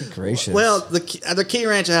 Ranch? Gracious. Well, the King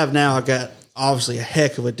Ranch I have now, I got obviously a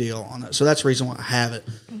heck of a deal on it, so that's the reason why I have it.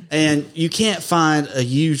 And you can't find a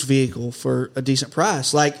used vehicle for a decent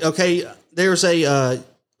price. Like, okay, there's a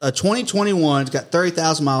 2021. It's got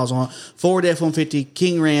 30,000 miles on it. Ford F-150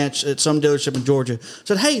 King Ranch at some dealership in Georgia.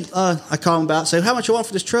 Said, hey, I called him about. Say, how much you want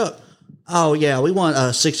for this truck? Oh yeah, we want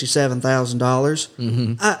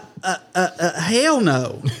 $67,000. Hell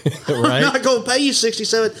no! I'm not going to pay you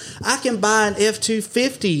 $67,000. I can buy an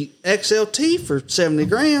F-250 XLT for $70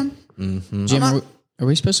 grand. Jim, are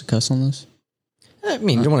we supposed to cuss on this? I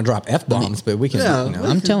mean, you don't want to drop F-bombs, but we can, Yeah. you know.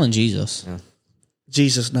 I'm telling Jesus.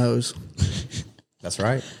 Jesus knows. That's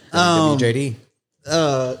right. WJD.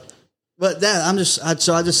 But that I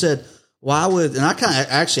just said, why would? And I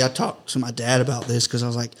talked to my dad about this because I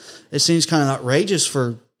was like, it seems kind of outrageous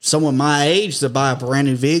for someone my age to buy a brand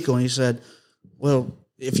new vehicle. And he said, well,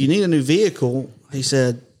 if you need a new vehicle, he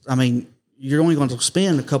said, I mean, you're only going to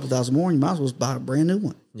spend a couple $1,000 more. You might as well buy a brand new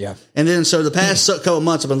one. Yeah. And then, so the past couple of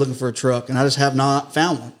months, I've been looking for a truck, and I just have not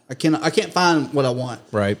found one. I can't find what I want.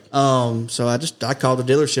 Right. So I called the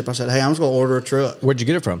dealership. I said, hey, I'm just going to order a truck. Where'd you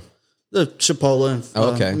get it from? The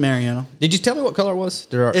Chipola in Mariano. Did you tell me what color it was?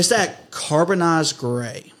 It's that carbonized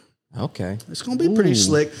gray. Okay. It's going to be pretty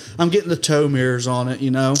slick. I'm getting the tow mirrors on it,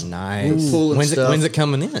 Nice. When's it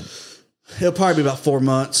coming in? It'll probably be about 4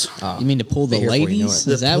 months. You mean to pull the ladies?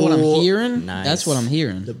 Is that what I'm hearing? Nice. That's what I'm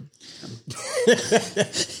hearing.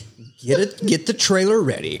 Get the trailer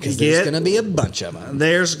ready because there's going to be a bunch of them.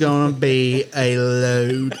 There's going to be a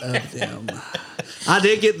load of them. I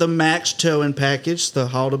did get the max towing package, the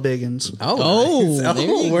haul to biggins.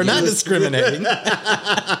 We're not discriminating.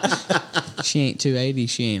 She ain't 280.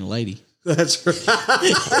 She ain't a lady. That's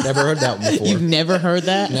right. Never heard that one before. You've never heard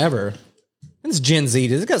that? Never. It's Gen Z.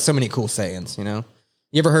 It's got so many cool sayings, You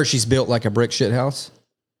ever heard she's built like a brick shit house?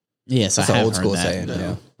 Yes, That's I have an old school heard that. saying.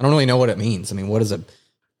 Yeah. I don't really know what it means. I mean, what is a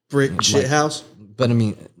brick shit house? But I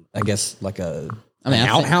mean, I guess like an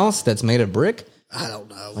outhouse that's made of brick. I don't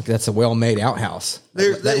know. Like that's a well-made outhouse.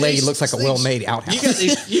 That lady looks like a well-made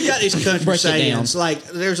outhouse. You got these country sayings. Like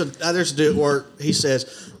there's a dude where he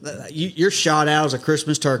says, "You're shot out as a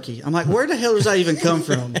Christmas turkey." I'm like, where the hell does that even come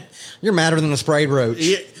from? You're madder than a sprayed roach.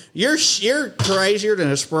 You're crazier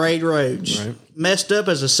than a sprayed roach. Right. Messed up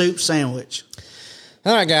as a soup sandwich.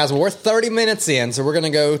 All right, guys. Well, we're 30 minutes in, so we're going to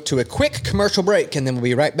go to a quick commercial break, and then we'll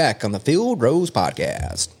be right back on the Field Rose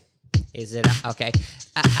Podcast. Is it okay?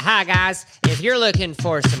 Hi, guys. If you're looking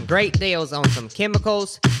for some great deals on some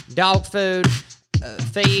chemicals, dog food,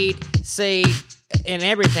 feed, seed, and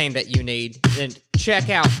everything that you need, then check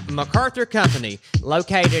out MacArthur Company,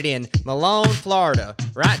 located in Malone, Florida,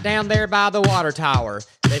 right down there by the water tower.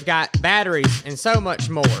 They've got batteries and so much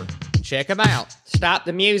more. Check them out. Stop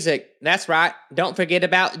the music. That's right. Don't forget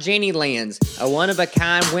about Jenny Lynn's, a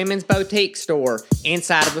one-of-a-kind women's boutique store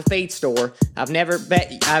inside of a feed store. I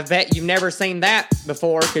bet you've never seen that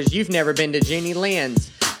before because you've never been to Jenny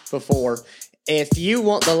Lynn's before. If you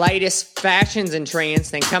want the latest fashions and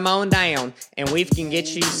trends, then come on down and we can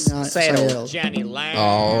get you settled. Jenny Lynn.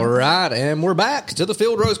 All right, and we're back to the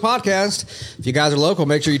Field Rose Podcast. If you guys are local,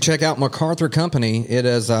 make sure you check out MacArthur Company. It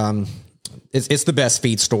is it's the best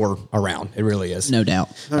feed store around. It really is. No doubt.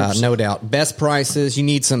 No doubt. Best prices. You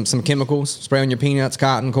need some chemicals. Spray on your peanuts,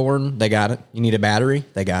 cotton, corn. They got it. You need a battery.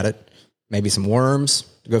 They got it. Maybe some worms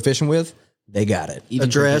to go fishing with. They got it. A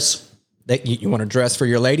dress. You want a dress for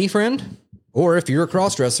your lady friend? Or if you're a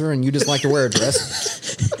cross-dresser and you just like to wear a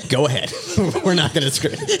dress, go ahead. We're not going to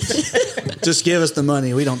discriminate. Just give us the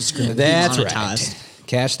money. We don't discriminate. That's right.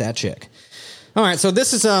 Cash that check. All right, so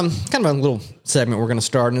this is kind of a little segment we're going to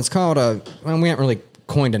start, and it's called, we haven't really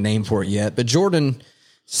coined a name for it yet, but Jordan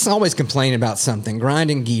is always complaining about something,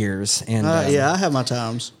 grinding gears. And yeah, I have my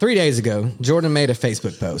times. 3 days ago, Jordan made a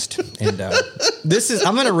Facebook post, and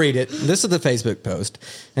I'm going to read it. This is the Facebook post,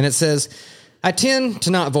 and it says, I tend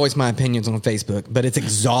to not voice my opinions on Facebook, but it's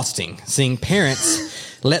exhausting seeing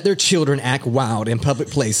parents let their children act wild in public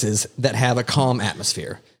places that have a calm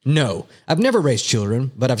atmosphere. No, I've never raised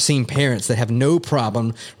children, but I've seen parents that have no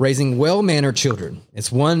problem raising well-mannered children.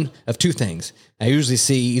 It's one of two things. I usually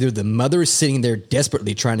see either the mother is sitting there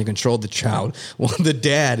desperately trying to control the child while the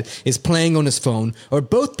dad is playing on his phone, or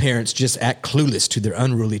both parents just act clueless to their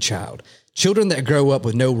unruly child. Children that grow up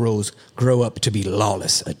with no rules grow up to be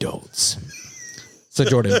lawless adults. So,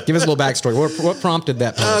 Jordan, give us a little backstory. What prompted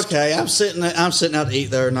that post? Okay, I'm sitting out to eat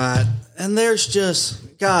the other night, and there's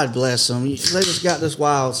just, God bless them, they just got this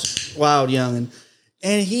wild youngin',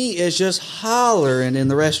 and he is just hollering in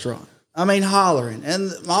the restaurant. I mean, hollering.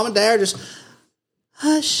 And mom and dad are just,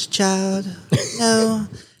 hush, child. No,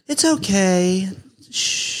 it's okay.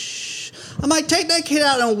 Shh. I'm like, take that kid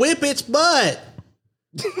out and whip its butt.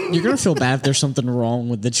 You're going to feel bad if there's something wrong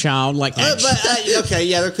with the child. Like, okay,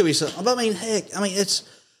 yeah, there could be something. But I mean, heck, it's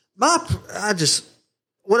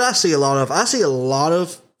what I see a lot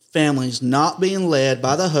of families not being led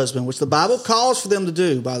by the husband, which the Bible calls for them to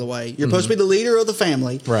do, by the way. You're supposed to be the leader of the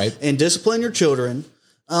family. Right. And discipline your children.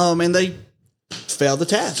 And they failed the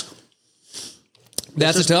task.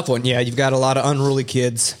 That's a tough one. Yeah, you've got a lot of unruly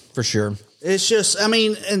kids, for sure. It's just,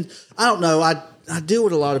 and I don't know, I deal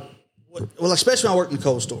with a lot of, well, especially when I worked in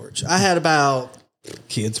cold storage. I had about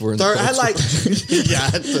kids were in the cold storage.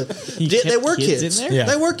 They were kids. In there? Yeah.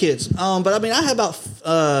 They were kids. But I mean, I had about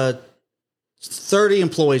 30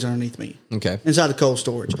 employees underneath me. Okay. Inside the cold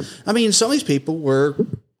storage. I mean, some of these people were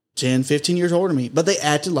 10, 15 years older than me, but they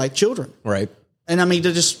acted like children. Right. And I mean,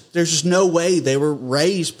 there's just no way they were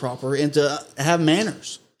raised proper and to have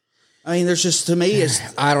manners. I mean, there's just, to me, it's...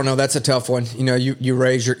 I don't know. That's a tough one. You know, you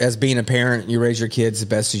raise as being a parent, you raise your kids the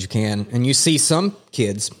best as you can. And you see some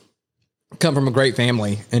kids come from a great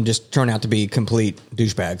family and just turn out to be complete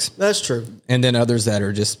douchebags. That's true. And then others that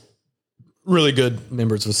are just really good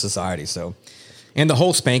members of society. So, and the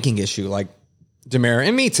whole spanking issue, like Demara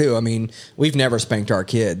and me too. I mean, we've never spanked our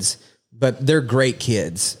kids, but they're great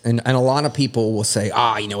kids. And a lot of people will say,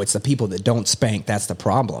 it's the people that don't spank. That's the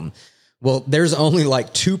problem. Well, there's only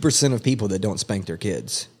like 2% of people that don't spank their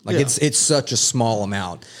kids. Like it's such a small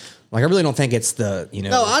amount. Like I really don't think it's the,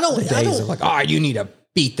 No, I don't. The days of like, you need to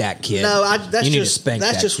beat that kid. No, you need to spank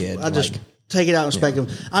that kid. I just take it out and spank them.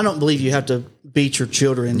 I don't believe you have to beat your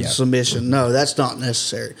children into submission. No, that's not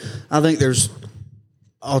necessary. I think there's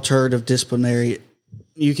alternative disciplinary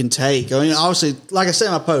you can take. I mean, obviously, like I said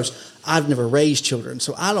in my post, I've never raised children,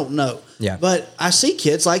 so I don't know. Yeah. But I see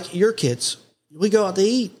kids like your kids. We go out to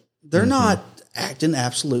eat. They're not acting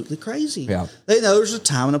absolutely crazy. Yeah. They know there's a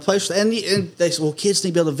time and a place. And they say, well, kids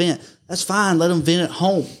need to be able to vent. That's fine. Let them vent at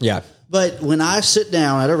home. Yeah. But when I sit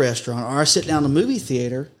down at a restaurant or I sit down in a movie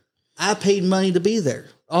theater, I paid money to be there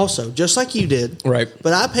also, just like you did. Right.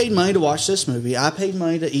 But I paid money to watch this movie. I paid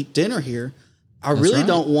money to eat dinner here. I really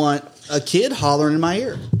don't want a kid hollering in my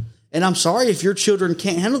ear. And I'm sorry if your children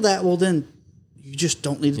can't handle that. Well, then you just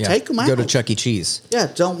don't need to take them out. Go to Chuck E. Cheese. Yeah.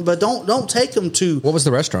 Don't take them to. What was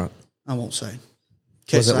the restaurant? I won't say. In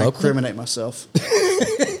case I incriminate myself.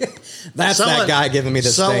 That's that guy giving me the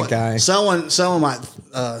stink eye. Someone might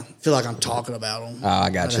feel like I'm talking about him. Oh, I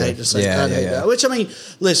got you. I hate to say that. Which, I mean,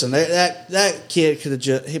 listen, that kid could have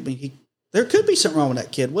just hit me. There could be something wrong with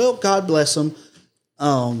that kid. Well, God bless him.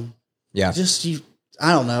 I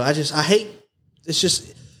don't know. I hate. It's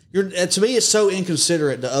just to me. It's so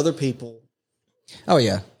inconsiderate to other people. Oh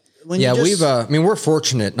yeah. We're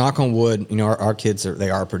fortunate, knock on wood, our kids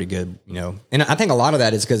are pretty good, and I think a lot of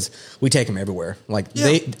that is because we take them everywhere. Like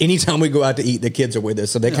anytime we go out to eat, the kids are with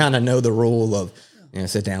us. So they kind of know the rule of,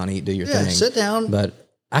 sit down, eat, do your thing. Sit down. But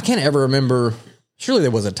I can't ever remember, surely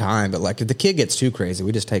there was a time, but like if the kid gets too crazy,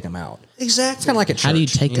 we just take them out. Exactly. It's kind of like a church. How do you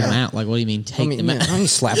take them out? Like, what do you mean take them out? You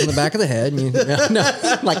slap them in the back of the head, and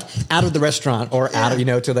like out of the restaurant or out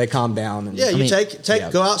of, till they calm down. And,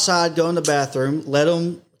 go outside, go in the bathroom, let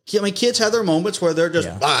them. I mean, kids have their moments where they're just,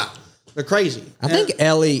 they're crazy. I think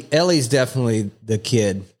Ellie's definitely the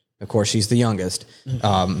kid. Of course, she's the youngest.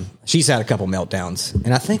 She's had a couple meltdowns,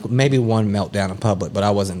 and I think maybe one meltdown in public, but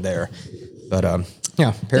I wasn't there. But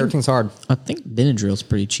parenting's hard. I think Benadryl's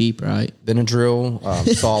pretty cheap, right? Benadryl,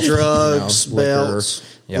 salt, drugs,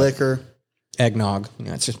 belts, liquor, eggnog.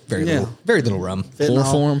 It's just very little rum.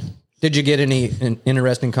 Chloroform. Did you get any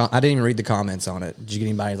interesting? I didn't even read the comments on it. Did you get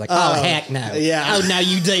anybody like, heck no? Yeah. Oh no,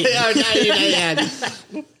 you did. Oh no, you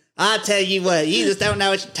did. I tell you what, you just don't know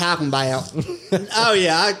what you're talking about. Oh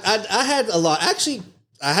yeah, I had a lot. Actually,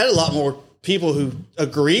 I had a lot more people who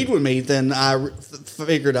agreed with me than I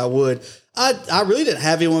figured I would. I really didn't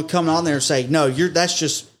have anyone come on there and say, no, that's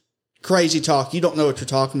just crazy talk. You don't know what you're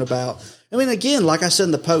talking about. I mean, again, like I said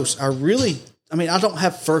in the post, I don't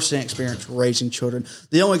have first-hand experience raising children.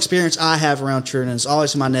 The only experience I have around children is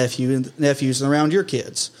always my nephews and around your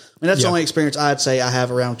kids. I mean, that's the only experience I'd say I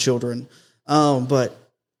have around children. But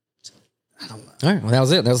I don't know. All right, well, that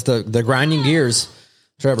was it. That was the grinding gears.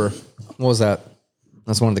 Trevor, what was that?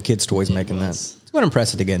 That's one of the kids' toys making that. Let's go ahead and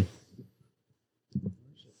press it again.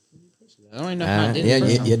 I don't even know how I did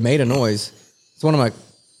it. It made a noise. It's one of my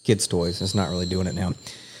kids' toys. It's not really doing it now. All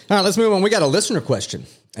right, let's move on. We got a listener question.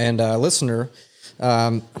 And listener,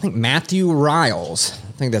 I think Matthew Riles.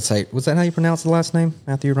 I think was that how you pronounce the last name?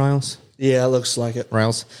 Matthew Riles? Yeah, it looks like it.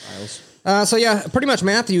 Riles. Pretty much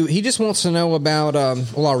Matthew, he just wants to know about,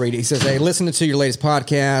 I'll read it. He says, hey, listening to your latest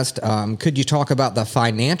podcast, could you talk about the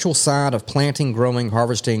financial side of planting, growing,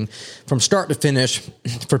 harvesting from start to finish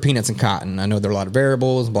for peanuts and cotton? I know there are a lot of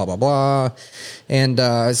variables, blah, blah, blah. And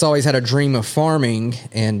it's always had a dream of farming,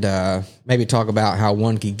 and maybe talk about how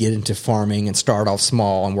one could get into farming and start off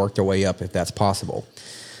small and work their way up if that's possible.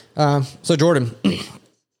 So Jordan,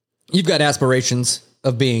 you've got aspirations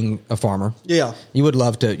of being a farmer. Yeah. You would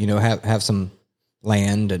love to, have some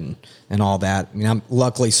land and all that. I mean, I'm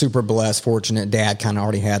luckily super blessed, fortunate. Dad kind of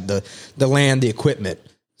already had the land, the equipment.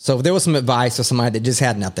 So if there was some advice for somebody that just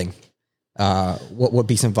had nothing, what would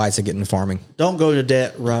be some advice of getting into farming? Don't go into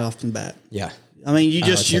debt right off the bat. Yeah. I mean,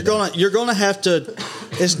 you're gonna have to.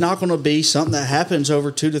 It's not going to be something that happens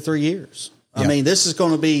over 2 to 3 years. I mean, this is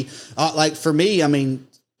going to be like for me. I mean,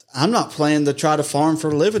 I'm not planning to try to farm for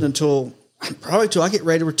a living until I get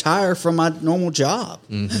ready to retire from my normal job.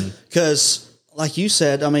 Because, like you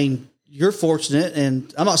said, I mean, you're fortunate,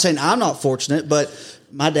 and I'm not saying I'm not fortunate, but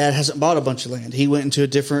my dad hasn't bought a bunch of land. He went into a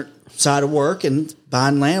different side of work, and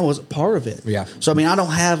buying land was part of it. Yeah. So, I mean, I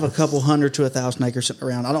don't have a couple 100 to 1,000 acres sitting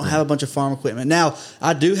around. I don't have a bunch of farm equipment. Now,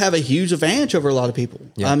 I do have a huge advantage over a lot of people.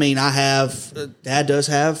 Yeah. I mean, Dad does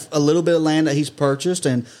have a little bit of land that he's purchased,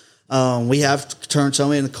 and we have turned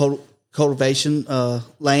some into cultivation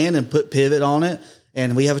land and put pivot on it.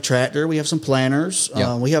 And we have a tractor. We have some planters.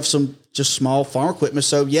 Yeah. We have some just small farm equipment.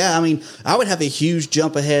 So, yeah, I mean, I would have a huge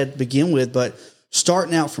jump ahead to begin with, but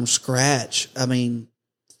starting out from scratch, I mean,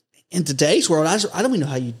 in today's world, I don't even know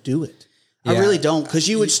how you do it. Yeah. I really don't, because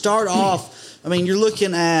you would start off. I mean, you're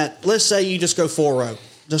looking at, let's say you just go 4-row.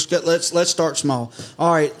 Let's start small.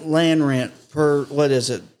 All right, land rent per, what is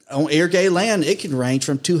it? On irrigated land, it can range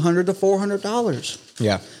from $200 to $400.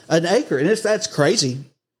 Yeah, an acre, and that's crazy.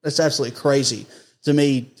 That's absolutely crazy to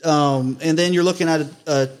me. And then you're looking at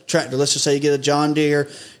a tractor. Let's just say you get a John Deere.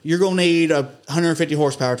 You're going to need a 150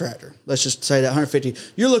 horsepower tractor. Let's just say that 150.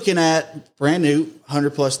 You're looking at brand new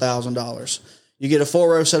 $100,000+. You get a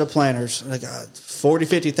 4-row set of planters, like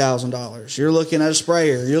 $40,000, $50,000. You're looking at a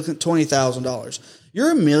sprayer. You're looking at $20,000.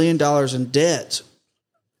 You're $1 million in debt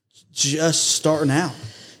just starting out.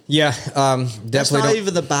 Yeah, definitely. That's not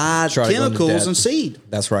even the buy chemicals and seed.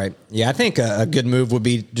 That's right. Yeah, I think a good move would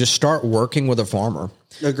be just start working with a farmer.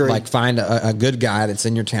 Agreed. Like find a good guy that's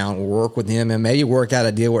in your town, work with him, and maybe work out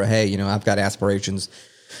a deal where, hey, I've got aspirations.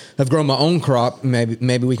 I've grown my own crop.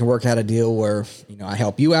 Maybe we can work out a deal where, I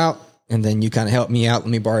help you out, and then you kind of help me out. Let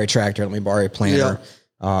me borrow a tractor. Let me borrow a planter.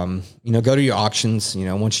 Yeah. Go to your auctions.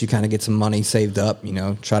 Once you kind of get some money saved up,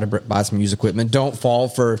 try to buy some used equipment. Don't fall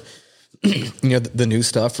for the new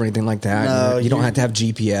stuff or anything like that. No, you don't have to have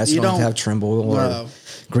GPS. You don't have to have Trimble or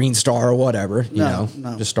Green Star or whatever. No.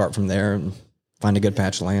 Just start from there and find a good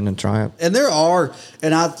patch of land and try it. And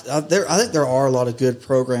I think there are a lot of good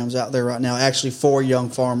programs out there right now, actually for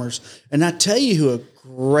young farmers. And I tell you who a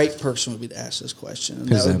great person would be to ask this question, and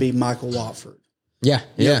that would be Michael Watford. Yeah,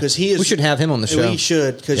 because he is. We should have him on the show. We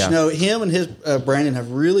should, because him and his Brandon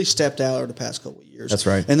have really stepped out over the past couple of years. That's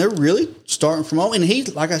right, and they're really starting from home. And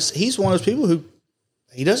he's one of those people who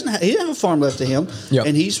he doesn't have a farm left to him,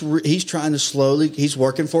 and he's trying to slowly. He's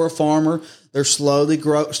working for a farmer. They're slowly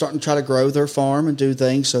starting to try to grow their farm and do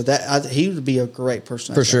things. So that he would be a great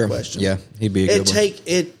person to ask that question. Yeah, he'd be a good one.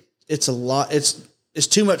 It's a lot. It's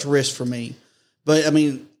too much risk for me, but I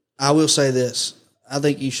mean, I will say this. I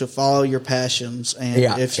think you should follow your passions, and you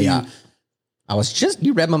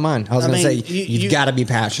read my mind. I was going to say you've got to be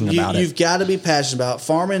passionate about it. You've got to be passionate about it.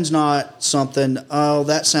 Farming's not something. Oh,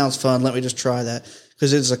 that sounds fun. Let me just try that,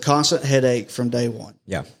 because it's a constant headache from day one.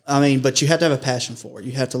 Yeah, I mean, but you have to have a passion for it.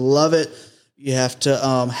 You have to love it. You have to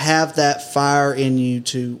have that fire in you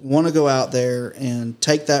to want to go out there and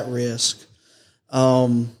take that risk.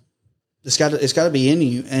 It's got to be in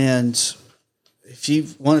you, and if you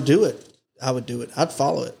want to do it, I would do it. I'd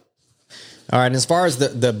follow it. All right. And as far as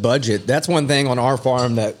the budget, that's one thing on our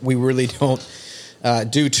farm that we really don't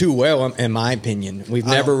do too well, in my opinion. We've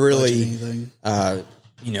never really,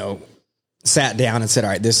 sat down and said, all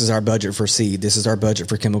right, this is our budget for seed. This is our budget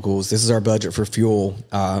for chemicals. This is our budget for fuel.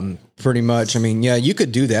 Pretty much. I mean, yeah, you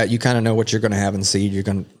could do that. You kind of know what you're going to have in seed. You're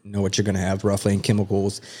going to know what you're going to have roughly in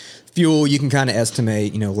chemicals. Fuel, you can kind of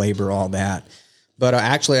estimate, labor, all that. But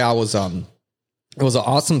actually, it was an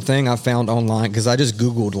awesome thing I found online, because I just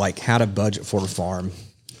Googled how to budget for a farm,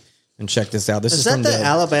 and check this out. This is that the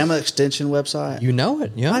Alabama Extension website? You know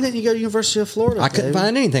it, yeah. Why didn't you go to University of Florida? I couldn't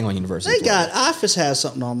find anything on University. They got IFAS has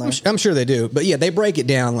something on there. I'm sure they do, but yeah, they break it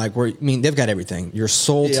down they've got everything: your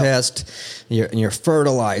soil test, your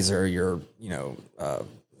fertilizer, your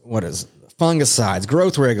what is fungicides,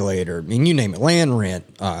 growth regulator. I mean, you name it, land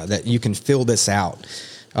rent. That you can fill this out.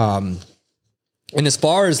 And as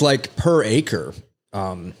far as per acre,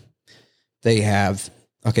 they have,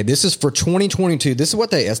 this is for 2022. This is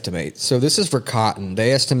what they estimate. So this is for cotton.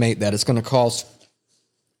 They estimate that it's going to cost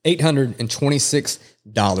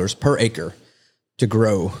 $826 per acre to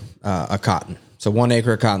grow a cotton. So 1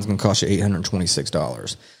 acre of cotton is going to cost you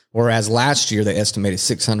 $826. Whereas last year they estimated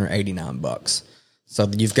 $689. So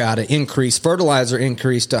you've got to increase, fertilizer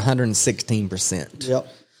increased to 116%. Yep.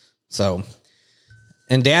 So,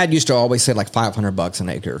 and Dad used to always say $500 an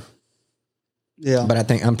acre. Yeah.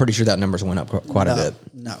 But I'm pretty sure that number's went up quite a bit.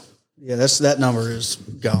 No. Yeah, that number is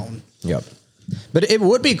gone. Yep. But it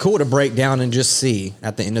would be cool to break down and just see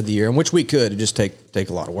at the end of the year, in which we could just take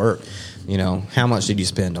a lot of work. How much did you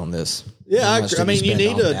spend on this? Yeah, I mean, you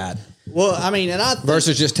need to. That? Well, I mean, and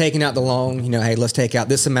versus just taking out the loan. Hey, let's take out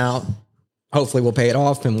this amount. Hopefully, we'll pay it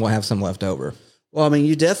off, and we'll have some left over. Well, I mean,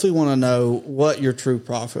 you definitely want to know what your true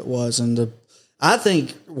profit was, and I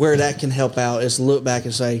think where that can help out is look back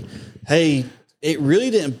and say, hey, it really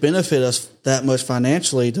didn't benefit us that much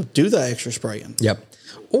financially to do that extra spraying. Yep.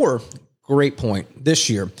 Or, great point. This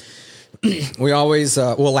year, we always,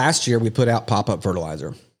 last year we put out pop-up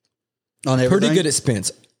fertilizer. On everything? Pretty good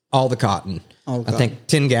expense. All the cotton. I think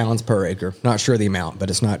 10 gallons per acre. Not sure the amount, but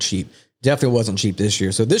it's not cheap. Definitely wasn't cheap this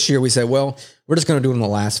year. So this year we said, well, we're just going to do it in the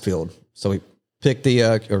last field. So we picked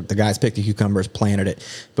the guys picked the cucumbers, planted it,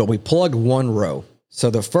 but we plugged one row.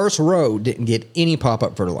 So the first row didn't get any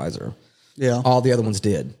pop-up fertilizer. Yeah. All the other ones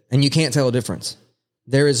did. And you can't tell a difference.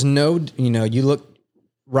 There is no, you look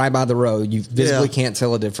right by the row, you visibly can't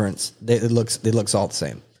tell a difference. It looks all the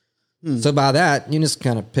same. So by that, you just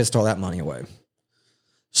kind of pissed all that money away.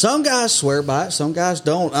 Some guys swear by it. Some guys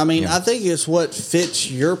don't. I mean, I think it's what fits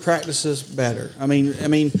your practices better. I mean,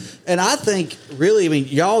 and I think really,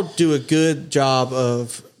 y'all do a good job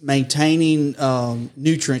of maintaining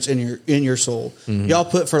nutrients in your soil. Mm-hmm. Y'all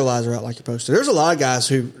put fertilizer out like you're supposed to. There's a lot of guys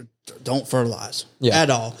who don't fertilize at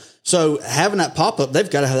all. So having that pop-up, they've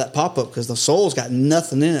got to have that pop-up because the soil's got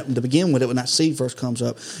nothing in it to begin with it when that seed first comes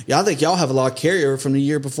up. Yeah, I think y'all have a lot of carryover from the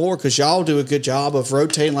year before because y'all do a good job of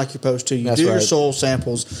rotating like you're supposed to. You do your soil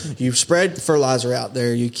samples. You spread fertilizer out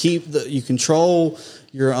there. You you control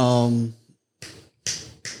your acidity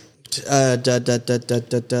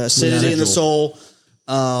in the soil.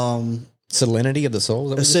 Salinity of the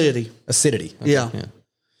soil? Acidity. Acidity. Okay. Yeah.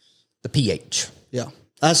 The pH. Yeah.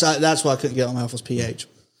 That's why I couldn't get on my mouth was pH.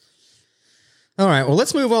 All right, well,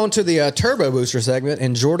 let's move on to the Turbo Booster segment,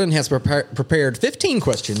 and Jordan has prepared 15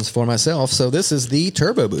 questions for myself, so this is the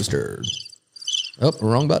Turbo Booster. Oh,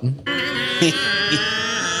 wrong button.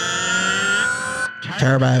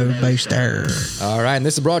 Turbo Booster. All right, and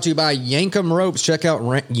this is brought to you by Yankum Ropes. Check out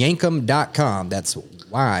yankum.com. That's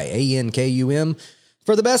YANKUM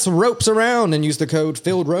for the best ropes around, and use the code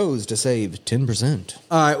FieldRose to save 10%.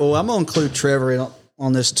 All right, well, I'm going to include Trevor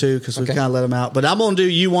on this too because we kind of let him out. But I'm going to do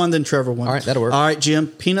you one, then Trevor one. All right, that'll work. All right, Jim,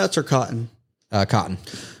 peanuts or cotton? Cotton.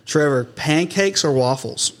 Trevor, pancakes or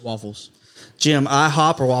waffles? Waffles. Jim,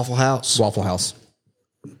 IHOP or Waffle House? Waffle House.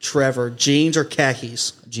 Trevor, jeans or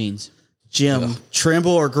khakis? Jeans. Jim,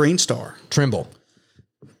 Trimble or Green Star? Trimble.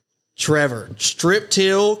 Trevor, strip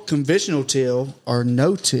till, conventional till, or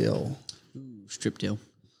no till? Strip till.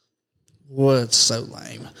 Well, it's so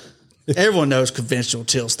lame. Everyone knows conventional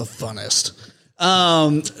till's the funnest.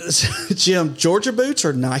 Jim, Georgia boots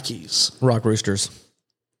or Nikes? Rock Roosters.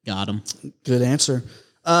 Got them. Good answer.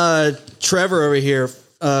 Trevor over here.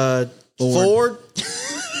 Ford.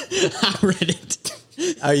 I read it.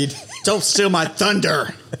 Don't steal my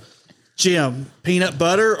thunder. Jim, peanut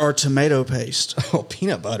butter or tomato paste? Oh,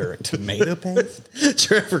 peanut butter and tomato paste?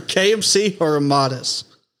 Trevor, KMC or Amatis?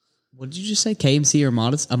 What did you just say? KMC or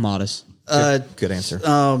Amatis? Amatis. Good answer.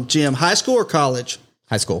 Jim, high school or college?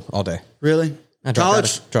 High school, all day. Really? I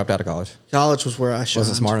dropped out of college. College was where I shined.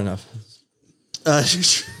 Wasn't smart enough.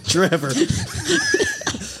 Trevor.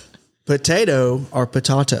 Potato or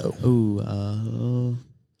potato? Ooh,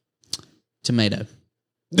 tomato.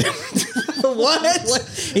 What?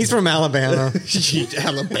 He's from Alabama.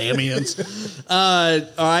 Alabamians. All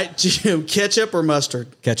right, Jim, ketchup or mustard?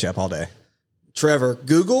 Ketchup all day. Trevor,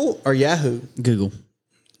 Google or Yahoo? Google.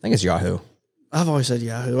 I think it's Yahoo. I've always said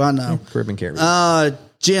Yahoo. I know. Caribbean carrier.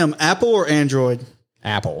 Jim, Apple or Android?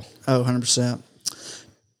 Apple. Oh, 100%.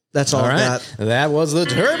 That's all right. I got. That was the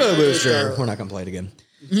Turbo Booster. We're not going to play it again.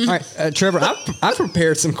 All right, Trevor, I've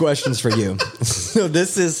prepared some questions for you. So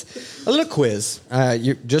this is a little quiz.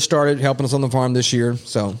 You just started helping us on the farm this year,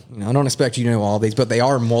 so I don't expect you to know all these, but they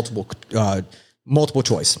are multiple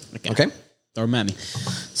choice. Okay? Throw them at me.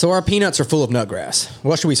 So our peanuts are full of nutgrass.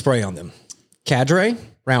 What should we spray on them? Cadre,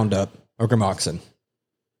 Roundup, or Gramoxin?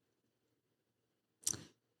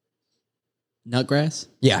 Nutgrass?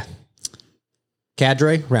 Yeah.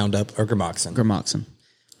 Cadre, Roundup, or Gramoxin? Gramoxin.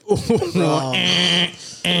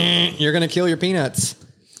 You're going to kill your peanuts.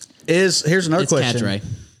 Here's another It's question. Cadre.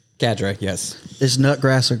 Cadre, yes. Is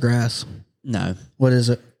nutgrass or grass? No. What is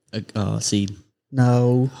it? Seed.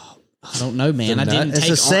 No. I don't know, man. I nut? didn't It's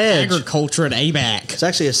take a sedge. agriculture at ABAC. It's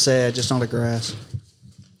actually a sedge. It's not a grass.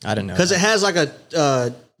 I didn't know. Because it has like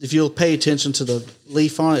a, if you'll pay attention to the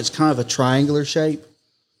leaf on it, it's kind of a triangular shape.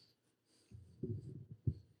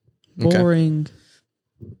 Okay. Boring.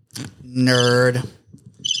 Nerd.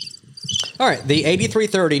 All right, the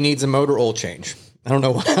 8330 needs a motor oil change. I don't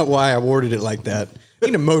know why I worded it like that.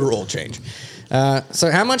 Need a motor oil change. So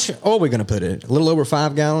how much oil are we going to put in it? A little over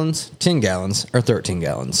 5 gallons, 10 gallons, or 13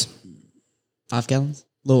 gallons? 5 gallons?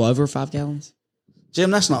 A little over 5 gallons? Jim,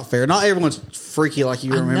 that's not fair. Not everyone's freaky like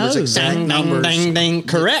you remembers know. exact Ding, numbers. ding, ding.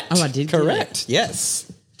 Correct. Oh, I did get correct.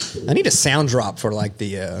 Yes. I need a sound drop for like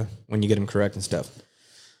the when you get them correct and stuff.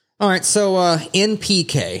 All right, so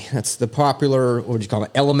NPK, that's the popular, what would you call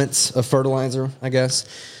it, elements of fertilizer, I guess.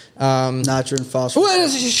 Nitrogen,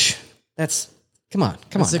 phosphorus. Come on.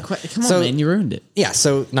 Come on, man, you ruined it. Yeah,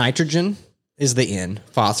 so nitrogen is the N,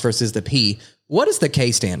 phosphorus is the P. What does the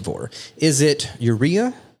K stand for? Is it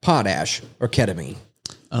urea, potash, or ketamine?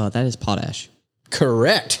 That is potash.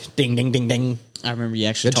 Correct. Ding, ding, ding, ding. I remember you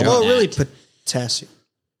actually Good told job. me Well, that. really, potassium.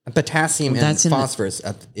 Potassium and phosphorus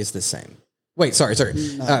is the same. Wait, sorry.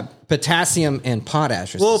 Potassium and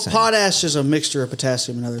potash are the same. Potash is a mixture of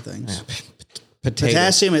potassium and other things.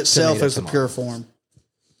 Potassium itself is the pure form.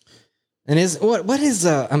 And what is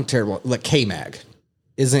I'm terrible. Like K-Mag.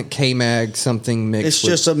 Isn't K-Mag something mixed? It's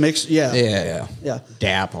just a mix. Yeah. Yeah.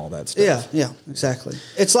 DAP, all that stuff. Yeah, exactly.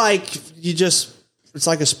 It's like it's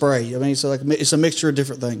like a spray. I mean, it's a mixture of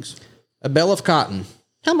different things. A bale of cotton.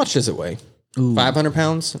 How much does it weigh? 500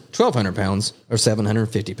 pounds, 1,200 pounds, or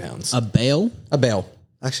 750 pounds? A bale? A bale.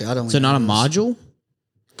 Actually, I don't. So not a module?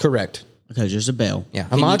 Correct. Okay, just a bale. Yeah,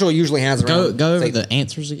 a module usually has around. Go over the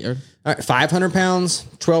answers again. All right, 500 pounds,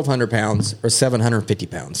 1,200 pounds, or 750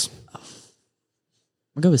 pounds.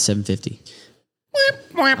 I'll go with 750.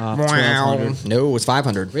 1,200. No, it's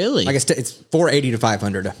 500. Really? Like it's 480 to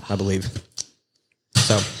 500, I believe.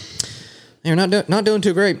 So you're not doing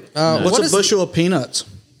too great. What's a bushel of peanuts?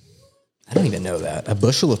 I don't even know that. A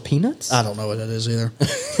bushel of peanuts? I don't know what that is either.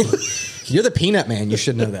 You're the peanut man. You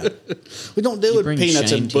should know that. We don't deal with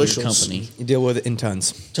peanuts in bushels. You deal with it in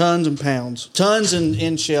tons. Tons and pounds. Tons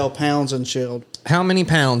in shell, pounds in shelled. How many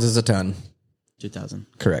pounds is a ton? 2,000.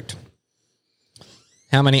 Correct.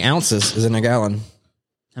 How many ounces is in a gallon?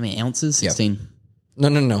 How many ounces? 16.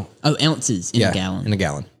 No. Oh, ounces in a gallon. In a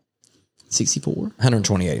gallon. 64?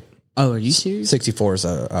 128. Oh, are you serious? 64 is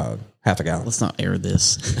a half a gallon. Let's not air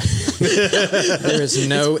this. There is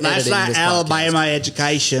no That's editing not this Alabama podcast.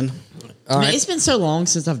 education. I mean, it's been so long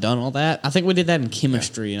since I've done all that. I think we did that in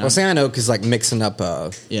chemistry. Well, see, I know because like mixing up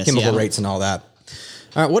chemical rates and all that.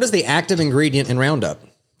 All right, what is the active ingredient in Roundup?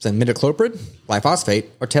 Is it imidacloprid, glyphosate,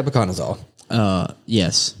 or tebuconazole?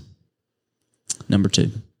 Yes. Number 2.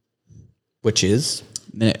 Which is?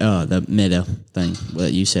 The meta thing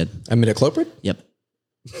that you said. Imidacloprid? Yep.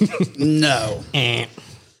 No.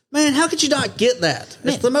 Man, how could you not get that?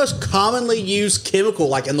 It's the most commonly used chemical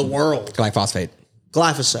like in the world. Glyphosate.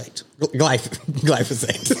 Glyphosate.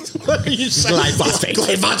 Glyphosate. What are you saying? Glyphosate.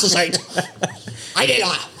 Glyphosate. I did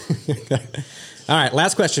not. All right,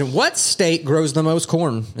 last question. What state grows the most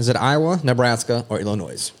corn? Is it Iowa, Nebraska, or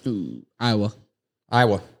Illinois? Ooh, Iowa.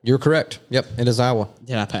 Iowa. You're correct. Yep, it is Iowa.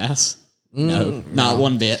 Did I pass? No, not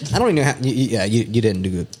one bit. I don't even know how. You didn't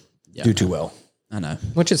do too well, I know.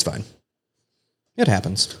 which is fine. It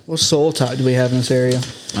happens. What soil type do we have in this area?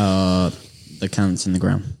 The kind that's in the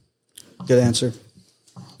ground. Good answer.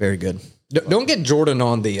 Very good. Don't get Jordan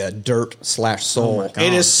on the dirt/soil.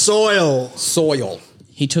 It is soil. Soil.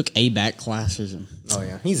 He took ABAC classes. And Oh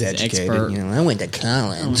yeah, he's educated. expert. You know, I went to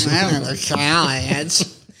college.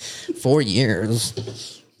 4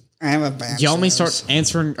 years. I have a bachelor's. do y'all want me to start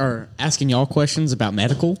answering or asking y'all questions about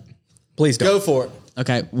medical? Please don't. Go for it.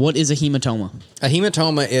 Okay, what is a hematoma? A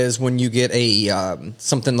hematoma is when you get a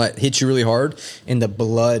something that hits you really hard, and the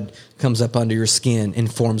blood comes up under your skin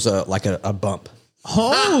and forms a bump.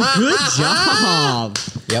 Oh, good job.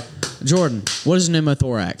 Yep. Jordan, what is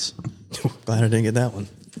pneumothorax? Glad I didn't get that one.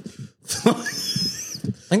 I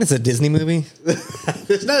think it's a Disney movie.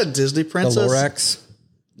 It's not a Disney The princess. Lorax.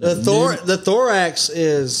 The thorax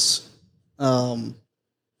is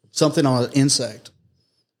something on an insect.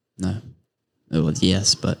 No. It was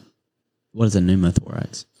yes, but what is a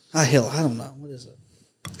pneumothorax? Hell, I don't know. What is it?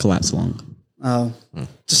 Collapsed lung.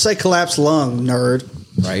 Just say collapsed lung, nerd.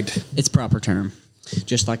 Right. It's proper term.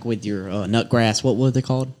 Just like with your nut grass. What were they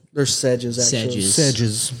called? They're sedges, actually. Sedges.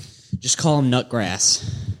 Sedges. Just call them nut grass.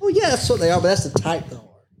 Well, yeah, that's what they are, but that's the type they are.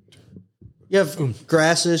 You have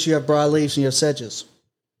grasses, you have broadleaves, and you have sedges.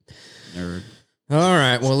 Nerd. All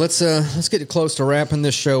right. Well, let's get close to wrapping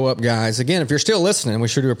this show up, guys. Again, if you're still listening, we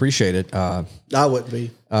sure do appreciate it. I wouldn't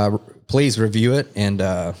be. Please review it and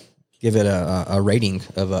give it a rating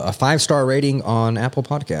of a 5-star rating on Apple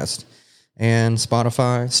Podcast and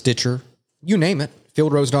Spotify, Stitcher, you name it.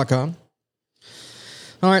 Fieldrose.com.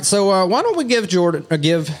 All right, so why don't we give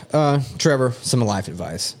Trevor some life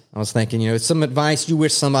advice? I was thinking, some advice you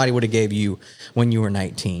wish somebody would have gave you when you were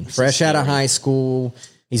 19. Fresh out of high school.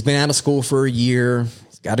 He's been out of school for a year.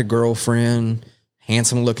 He's got a girlfriend,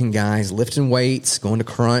 handsome-looking guy. He's lifting weights, going to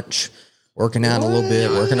Crunch, working out a little bit,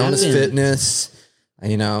 working on his fitness.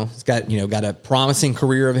 He's got a promising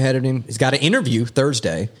career ahead of him. He's got an interview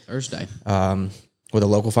Thursday. With a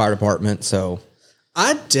local fire department. So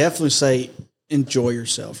I'd definitely say enjoy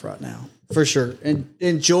yourself right now, for sure. And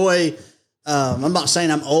enjoy, I'm not saying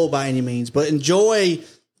I'm old by any means, but enjoy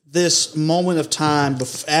this moment of time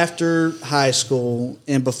after high school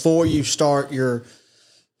and before you start your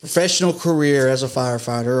professional career as a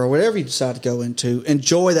firefighter or whatever you decide to go into.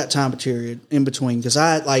 Enjoy that time period in between. Because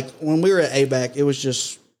when we were at ABAC, it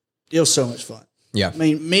was so much fun. Yeah. I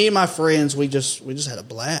mean, me and my friends, we just had a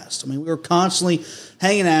blast. I mean, we were constantly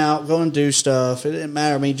hanging out, going to do stuff. It didn't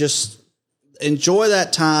matter. I mean, just enjoy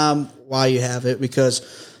that time while you have it, because,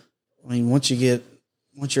 I mean, once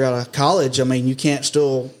you're out of college, I mean, you can't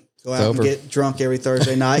still go out and get drunk every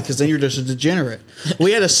Thursday night, because then you're just a degenerate.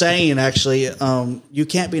 We had a saying, actually, you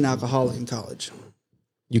can't be an alcoholic in college.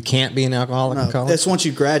 You can't be an alcoholic in college? That's once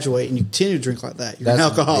you graduate and you continue to drink like that. You're an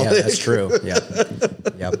alcoholic. Yeah, that's true.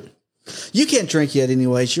 Yep. You can't drink yet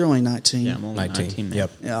anyways. You're only 19. Yeah, I'm only 19.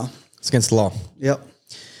 Yep. Yeah. It's against the law. Yep.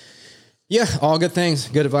 Yeah, all good things.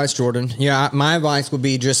 Good advice, Jordan. Yeah, my advice would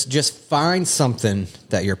be just find something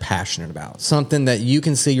that you're passionate about, something that you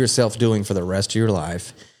can see yourself doing for the rest of your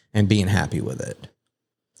life and being happy with it.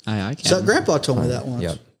 I can. So Grandpa told me that once.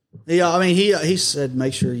 Yep. Yeah, I mean, he said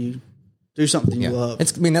make sure you do something you love.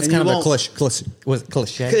 That's kind of a cliche.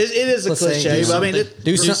 It is a cliche, but I mean,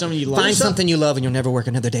 do something you love. Find something you love, and you'll never work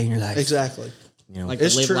another day in your life. Exactly. You know, Like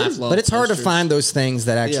it's live, true. laugh, love. but it's hard to find those things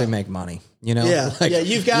that actually make money. You know, Yeah,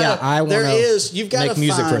 you've got to. I want you've got to make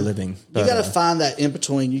music for a living. You got to find that in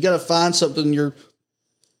between. You got to find something you're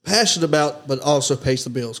passionate about, but also pays the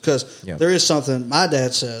bills. Because there is something my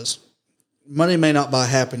dad says: money may not buy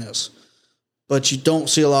happiness, but you don't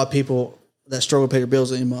see a lot of people that struggle to pay their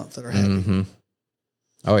bills any month that are happy. Mm-hmm.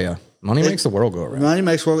 Oh yeah, money makes the world go around. Money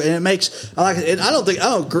makes the world, and it makes. I like it. I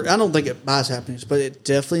don't think it buys happiness, but it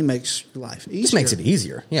definitely makes your life easier. It just makes it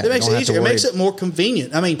easier. Yeah, it makes it easier. It makes it more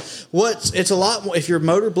convenient. I mean, it's a lot more. If your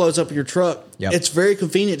motor blows up in your truck, it's very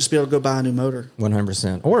convenient just to be able to go buy a new motor,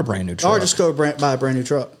 100%, or a brand new truck, or just go buy a brand new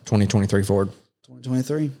truck. 2023 Ford.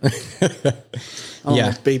 2023.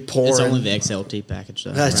 Yeah, be poor. It's only the XLT package,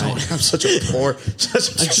 though. That's right? I'm such a poor.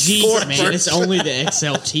 Jeez, man, it's only the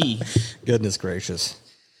XLT. Goodness gracious.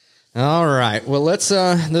 All right. Well, let's.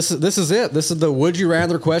 This is it. This is the would you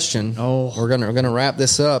rather question. Oh, we're gonna wrap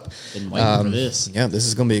this up. Been waiting for this. Yeah, this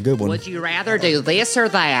is gonna be a good one. Would you rather do this or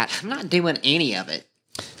that? I'm not doing any of it.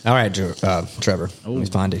 All right, Trevor. Let me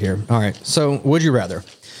find it here. All right. So, would you rather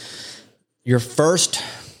your first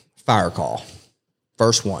fire call,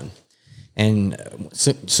 first one, and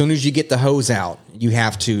soon as you get the hose out, you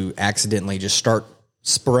have to accidentally just start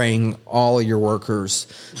spraying all of your workers,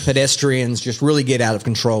 pedestrians, just really get out of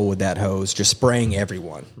control with that hose, just spraying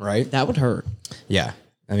everyone, right? That would hurt. Yeah.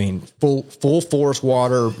 I mean, full force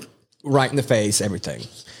water right in the face, everything.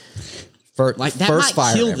 Like that first might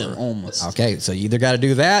fire kill ever. them almost. Okay, so you either got to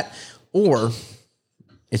do that or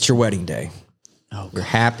it's your wedding day. Oh, you're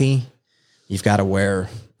happy. You've got to wear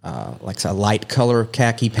like a light color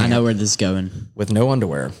khaki pants. I know where this is going. With no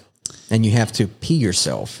underwear. And you have to pee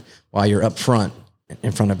yourself while you're up front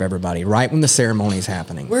in front of everybody, right when the ceremony is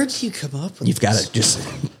happening. Where do you come up with You've got to just,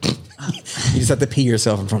 you just have to pee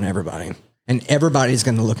yourself in front of everybody. And everybody's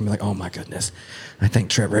going to look and be like, oh my goodness, I think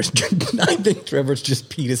Trevor's just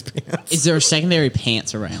peed his pants. Is there secondary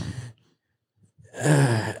pants around?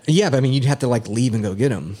 Yeah, but I mean, you'd have to like leave and go get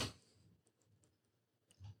them.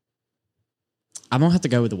 I'm going to have to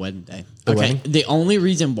go with the wedding day. Wedding? The only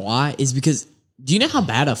reason why is because, do you know how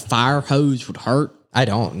bad a fire hose would hurt? I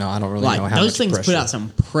don't know. I don't really know how those much things pressure. put out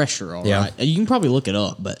some pressure, all right. You can probably look it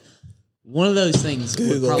up, but one of those things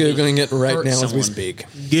would probably Googling it right hurt now as we someone. speak.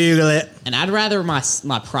 Google it. And I'd rather my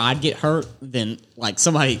pride get hurt than like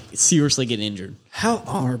somebody seriously get injured. How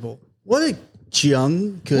honorable. What a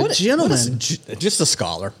young, good gentleman. Just a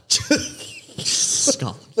scholar.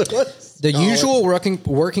 Skull. The usual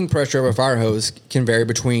working pressure of a fire hose can vary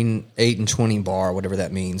between 8 and 20 bar, whatever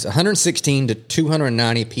that means. 116 to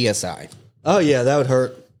 290 psi. Oh, yeah, that would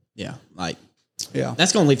hurt. Yeah,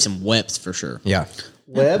 That's going to leave some weps for sure. Yeah.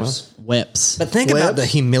 Webs? Weps. But think about the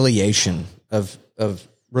humiliation of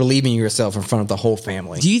relieving yourself in front of the whole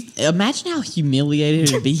family. Do you imagine how humiliated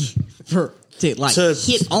it would be to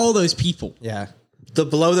hit all those people? Yeah. To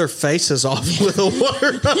blow their faces off with a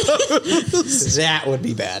water hose. That would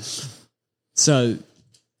be bad. So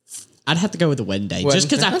I'd have to go with the wedding day. Just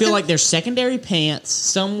because I feel like there's secondary pants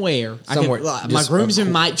somewhere. My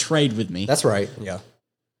groomsmen might trade with me. That's right. Yeah.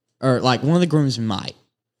 Or like one of the groomsmen might.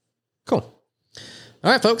 Cool.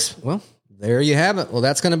 All right, folks. Well, there you have it. Well,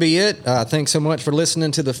 that's going to be it. Thanks so much for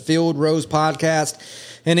listening to the Field Rose podcast.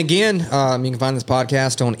 And again, you can find this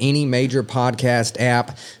podcast on any major podcast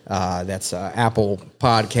app. That's Apple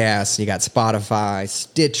Podcasts. You got Spotify,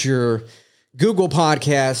 Stitcher, Google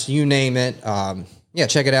Podcasts, you name it. Yeah,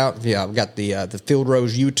 check it out. Yeah, we've got the Field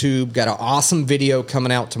Rose YouTube. Got an awesome video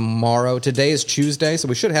coming out tomorrow. Today is Tuesday, so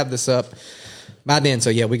we should have this up by then. So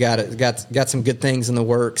yeah, we got some good things in the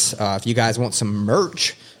works. If you guys want some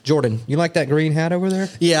merch, Jordan, you like that green hat over there?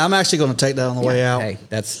 Yeah, I'm actually going to take that on the way out. Hey,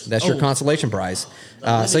 that's your consolation prize.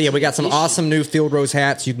 So yeah, we got some awesome new Field Rose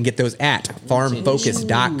hats. You can get those at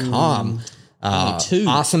farmfocus.com.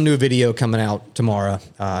 Awesome new video coming out tomorrow.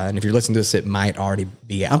 And if you're listening to this, it might already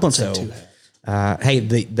be out. I'm going to take 2 hats. Hey,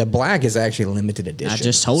 the black is actually limited edition. I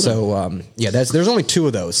just told him. So yeah, there's only 2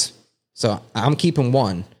 of those. So I'm keeping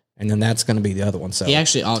one, and then that's going to be the other one. So he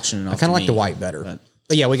actually auctioned it off. I kind of like the white better.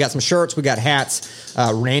 But yeah, we got some shirts, we got hats.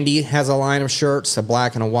 Randy has a line of shirts, a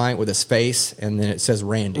black and a white with his face, and then it says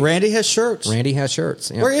Randy. Randy has shirts. Randy has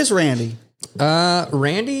shirts. Yeah. Where is Randy?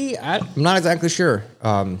 Randy, I'm not exactly sure.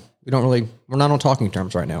 We're not on talking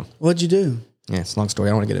terms right now. What'd you do? Yeah, it's a long story.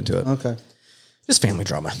 I don't want to get into it. Okay. Just family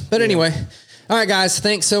drama. But anyway, all right, guys,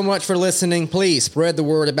 thanks so much for listening. Please spread the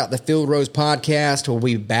word about the Field Rose podcast. We'll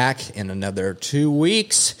be back in another 2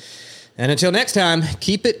 weeks. And until next time,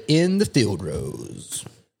 keep it in the Field Rose.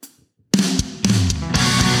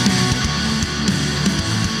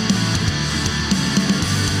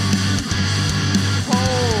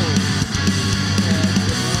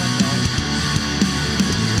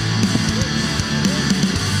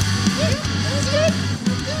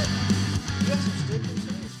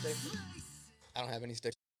 I don't have any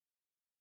stickers.